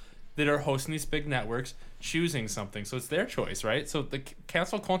people that are hosting these big networks choosing something, so it's their choice, right? So the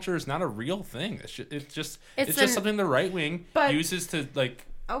cancel culture is not a real thing. It's just something the right wing uses to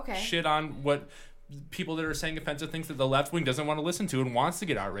shit on what people that are saying offensive things that the left wing doesn't want to listen to and wants to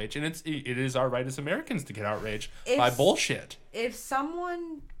get outraged, and it is our right as Americans to get outraged by bullshit. If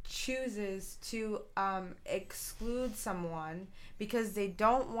someone chooses to exclude someone because they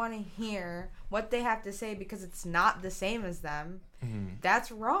don't want to hear what they have to say because it's not the same as them,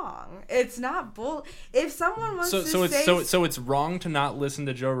 that's wrong. It's not if someone wants to say so it's wrong to not listen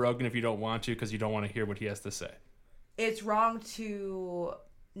to Joe Rogan if you don't want to because you don't want to hear what he has to say. It's wrong to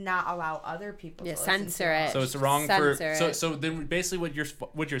not allow other people to censor it. So it's wrong Censor it. So then basically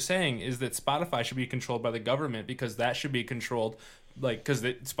what you're saying is that Spotify should be controlled by the government because that should be controlled because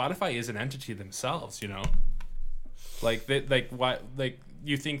Spotify is an entity themselves, you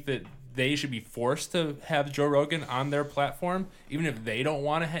think that they should be forced to have Joe Rogan on their platform even if they don't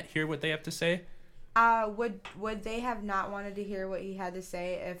want to hear what they have to say? Would they have not wanted to hear what he had to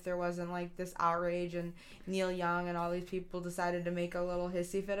say if there wasn't like this outrage and Neil Young and all these people decided to make a little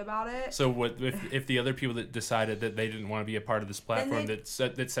hissy fit about it? So what if the other people that decided that they didn't want to be a part of this platform that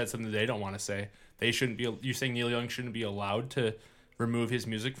said something they don't want to say, they shouldn't be? You're saying Neil Young shouldn't be allowed to remove his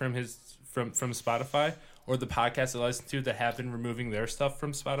music from Spotify, or the podcasts I listen to that have been removing their stuff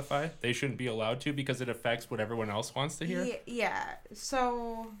from Spotify, they shouldn't be allowed to because it affects what everyone else wants to hear? Yeah.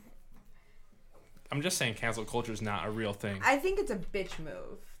 So I'm just saying cancel culture is not a real thing. I think it's a bitch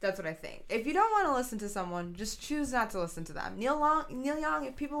move. That's what I think. If you don't want to listen to someone, just choose not to listen to them. Neil Young,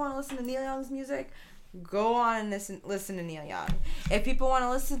 if people want to listen to Neil Young's music, go on and listen to Neil Young. If people want to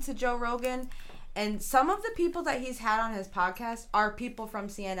listen to Joe Rogan, and some of the people that he's had on his podcast are people from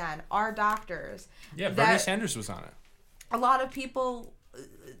CNN, are doctors. Yeah, Bernie Sanders was on it. A lot of people,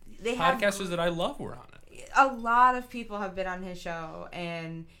 podcasters that I love were on it. A lot of people have been on his show,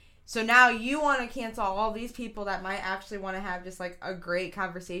 and so now you want to cancel all these people that might actually want to have just like a great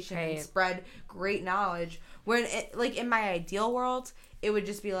conversation and spread great knowledge. When in my ideal world, it would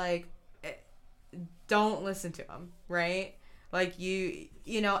just be like, don't listen to him, right? Like you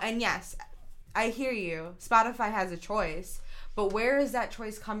know, and yes, I hear you. Spotify has a choice, but where is that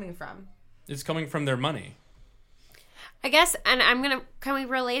choice coming from? It's coming from their money. I guess, and can we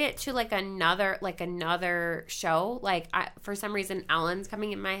relate it to another show? Like, for some reason, Ellen's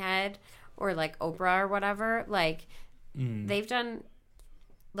coming in my head, or like Oprah or whatever. Like, they've done,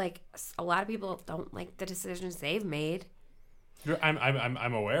 like, a lot of people don't like the decisions they've made.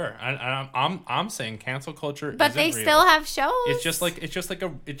 I'm aware. I'm saying cancel culture. But isn't they real. still have shows. It's just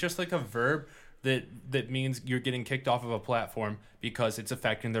like a verb that means you're getting kicked off of a platform because it's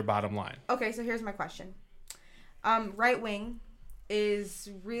affecting their bottom line. Okay, so here's my question. Right wing is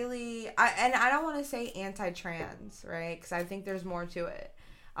really, I don't want to say anti-trans, right? Because I think there's more to it.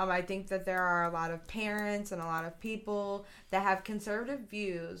 I think that there are a lot of parents and a lot of people that have conservative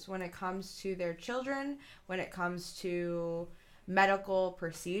views when it comes to their children, when it comes to medical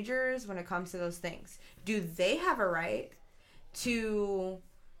procedures, when it comes to those things. Do they have a right to,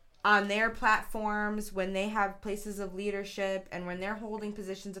 on their platforms, when they have places of leadership and when they're holding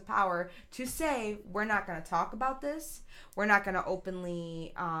positions of power, to say, we're not going to talk about this, we're not going to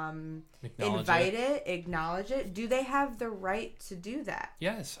openly invite it, acknowledge it? Do they have the right to do that?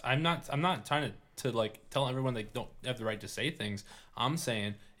 Yes. I'm not trying to like tell everyone they don't have the right to say things. I'm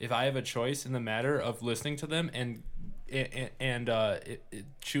saying if I have a choice in the matter of listening to them and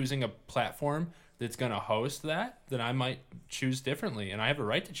choosing a platform that's going to host that, then I might choose differently, and I have a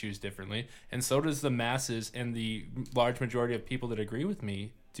right to choose differently, and so does the masses and the large majority of people that agree with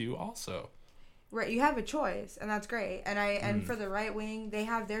me do also. Right, you have a choice, and that's great. And for the right wing, they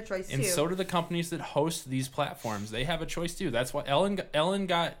have their choice too. And so do the companies that host these platforms. They have a choice too. That's why Ellen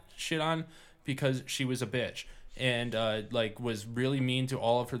got shit on because she was a bitch and was really mean to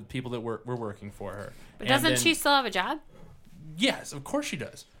all of her people that were working for her. But doesn't she still have a job? Yes, of course she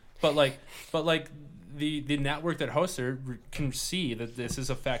does. But the network that hosts her can see that this is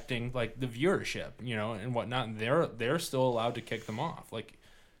affecting like the viewership, and whatnot. And they're still allowed to kick them off. Like,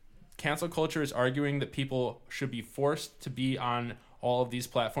 cancel culture is arguing that people should be forced to be on all of these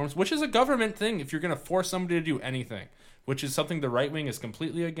platforms, which is a government thing. If you're going to force somebody to do anything, which is something the right wing is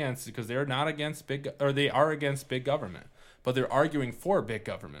completely against, because they're not against they are against big government, but they're arguing for big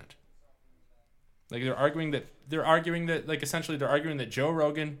government. Like they're arguing that essentially they're arguing that Joe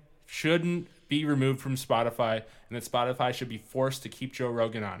Rogan shouldn't be removed from Spotify and that Spotify should be forced to keep Joe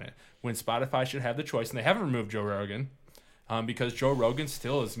Rogan on it, when Spotify should have the choice, and they haven't removed Joe Rogan because Joe Rogan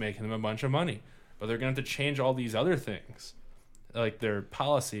still is making them a bunch of money. But they're going to have to change all these other things, like their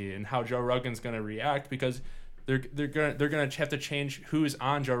policy and how Joe Rogan's going to react, because they're going to have to change who's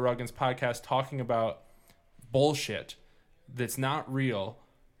on Joe Rogan's podcast talking about bullshit that's not real.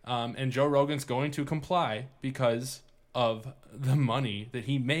 And Joe Rogan's going to comply because of the money that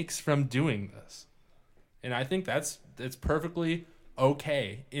he makes from doing this. And I think that's perfectly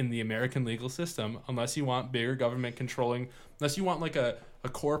okay in the American legal system, unless you want bigger government controlling, unless you want like a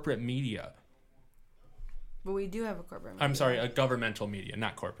corporate media. But we do have a corporate media. I'm sorry, a governmental media,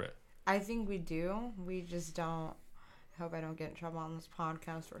 not corporate. I think we do. We just don't. I hope I don't get in trouble on this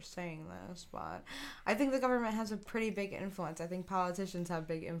podcast for saying this, but I think the government has a pretty big influence. I think politicians have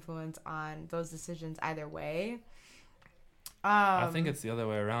big influence on those decisions either way. I think it's the other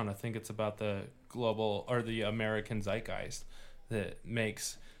way around. I think it's about the global or the American zeitgeist that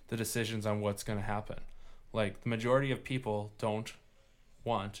makes the decisions on what's going to happen. Like, the majority of people don't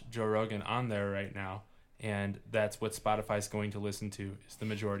want Joe Rogan on there right now, and that's what Spotify's going to listen to, is the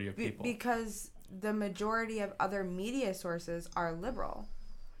majority of people. Because the majority of other media sources are liberal,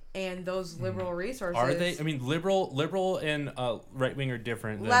 and those liberal resources are they? I mean, liberal and right wing are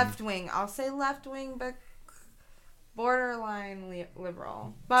different. Left wing, I'll say left wing, but borderline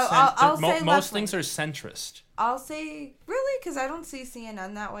liberal. But I'll say most things are centrist. I'll say really, because I don't see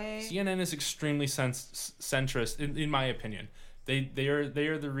CNN that way. CNN is extremely centrist, in my opinion. They are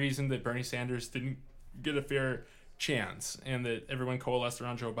the reason that Bernie Sanders didn't get a fair chance, and that everyone coalesced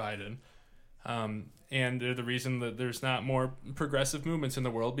around Joe Biden. And they're the reason that there's not more progressive movements in the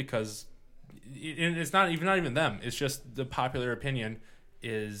world, because it's not even them. It's just the popular opinion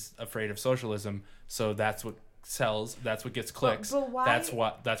is afraid of socialism. So that's what sells. That's what gets clicks. But why? That's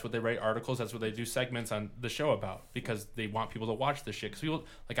what they write articles. That's what they do segments on the show about, because they want people to watch the shit. Because people,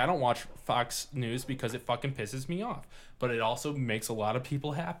 like, I don't watch Fox News because it fucking pisses me off, but it also makes a lot of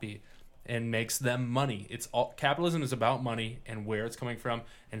people happy and makes them money. It's all, capitalism is about money and where it's coming from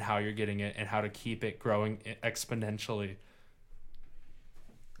and how you're getting it and how to keep it growing exponentially.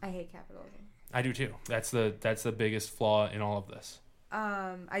 I hate capitalism. I do too. That's the biggest flaw in all of this.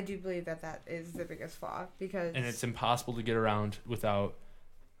 I do believe that is the biggest flaw, because and it's impossible to get around without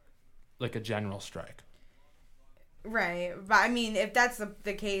like a general strike. Right, but I mean, if that's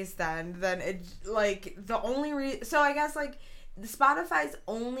the case, then it's like the only so I guess like Spotify's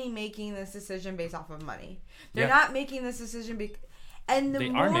only making this decision based off of money. They're not making this decision and they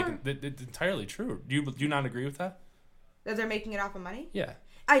are making it's entirely true. Do you not agree with that? That they're making it off of money? Yeah.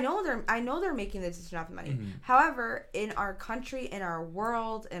 I know they're making the decision off of money. Mm-hmm. However, in our country, in our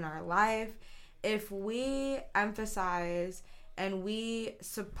world, in our life, if we emphasize and we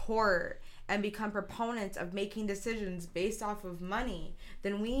support and become proponents of making decisions based off of money,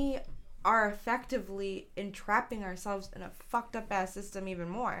 then we are effectively entrapping ourselves in a fucked up ass system even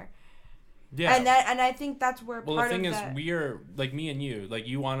more. Yeah. And I think that's where well, part the thing of is, that... we are, like me and you, like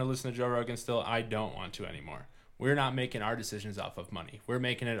you want to listen to Joe Rogan still, I don't want to anymore. We're not making our decisions off of money. We're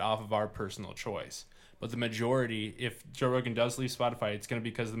making it off of our personal choice. But the majority, if Joe Rogan does leave Spotify, it's going to be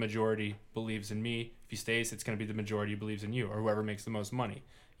because the majority believes in me. If he stays, it's going to be the majority believes in you, or whoever makes the most money.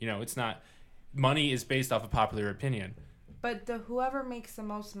 You know, it's not... Money is based off of popular opinion. But whoever makes the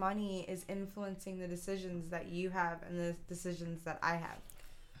most money is influencing the decisions that you have and the decisions that I have.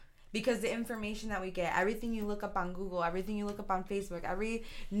 Because the information that we get, everything you look up on Google, everything you look up on Facebook, every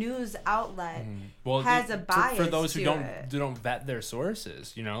news outlet has a bias for those who to don't it. don't vet their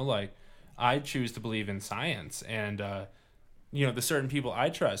sources. You know, like I choose to believe in science, and you know, the certain people I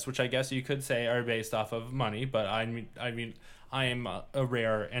trust, which I guess you could say are based off of money. But I mean, I am a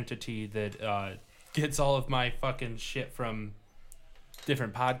rare entity that gets all of my fucking shit from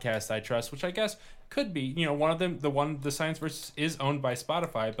different podcasts I trust, which I guess could be, you know, one of them, the Science Versus is owned by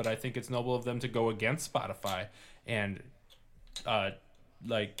Spotify, but I think it's noble of them to go against Spotify and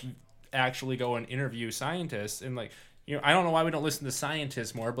like actually go and interview scientists. And like, you know, I don't know why we don't listen to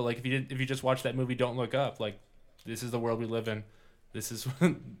scientists more, but like if you just watch that movie Don't Look Up, like this is the world we live in. This is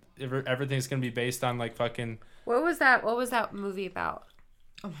everything's gonna be based on like fucking. What was that movie about?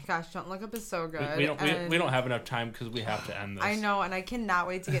 Oh my gosh, Don't Look Up is so good. We don't have enough time because we have to end this. I know, and I cannot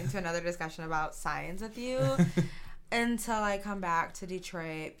wait to get into another discussion about science with you until I come back to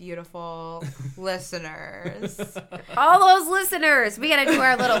Detroit. Beautiful listeners. All those listeners, we gotta do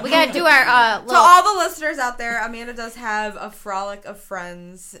our To little. all the listeners out there, Amanda does have a frolic of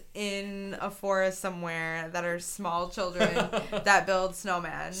friends in a forest somewhere that are small children that build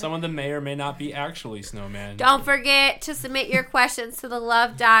snowmen. Some of them may or may not be actually snowmen. Don't forget to submit your questions to the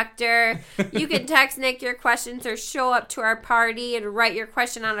Love Doctor. You can text Nick your questions or show up to our party and write your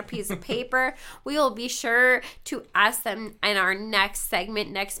question on a piece of paper. We will be sure to ask them in our next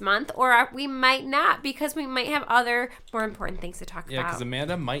segment next month, or we might not, because we might have other more important things to talk Yeah, about. because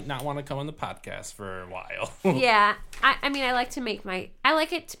Amanda might not want to come on the podcast for a while. Yeah, I mean, I like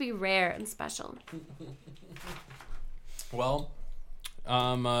it to be rare and special. Well,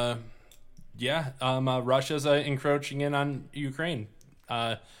 Russia's encroaching in on Ukraine.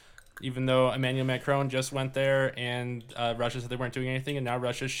 Even though Emmanuel Macron just went there and Russia said they weren't doing anything, and now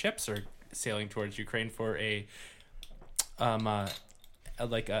Russia's ships are sailing towards Ukraine for a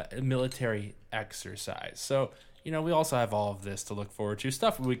military exercise. So, you know, we also have all of this to look forward to.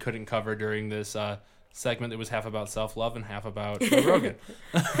 Stuff we couldn't cover during this segment that was half about self-love and half about Joe Rogan.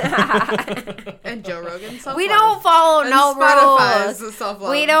 And Joe Rogan self-love. We don't follow no Spotify's rules.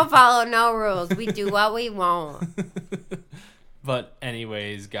 self-love. We don't follow no rules. We do what we want. But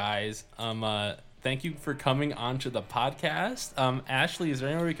anyways, guys, thank you for coming onto the podcast. Ashley, is there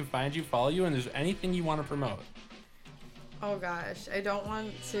anywhere we can find you, follow you, and is there anything you want to promote? Oh gosh, I don't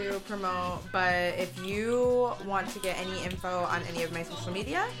want to promote, but if you want to get any info on any of my social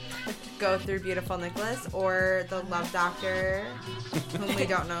media, go through Beautiful Nicholas or the Love Doctor, whom we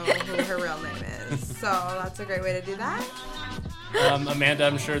don't know who her real name is. So that's a great way to do that. Amanda,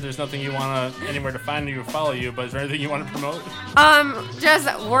 I'm sure there's nothing you want to anywhere to find you or follow you, but is there anything you want to promote? Just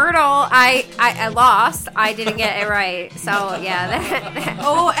Wordle. I lost. I didn't get it right. So yeah.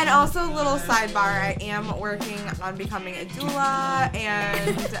 Oh, and also a little sidebar. I am working on becoming a doula,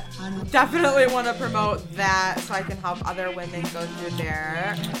 and definitely want to promote that so I can help other women go through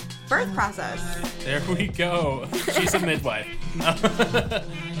their birth process. There we go. She's a midwife.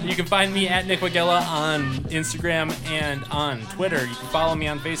 You can find me at Nick Wagella on Instagram and on Twitter. You can follow me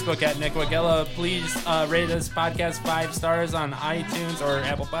on Facebook at Nick Wagella. Please rate this podcast 5 stars on iTunes or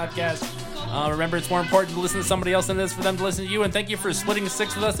Apple Podcasts. Remember, it's more important to listen to somebody else than it is for them to listen to you. And thank you for splitting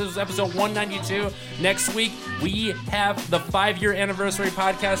 6 with us. This was episode 192. Next week, we have the 5-year anniversary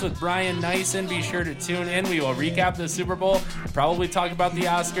podcast with Brian Nyson. Be sure to tune in. We will recap the Super Bowl, probably talk about the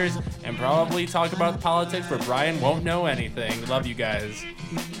Oscars, and probably talk about politics where Brian won't know anything. Love you guys.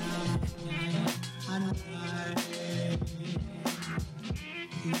 I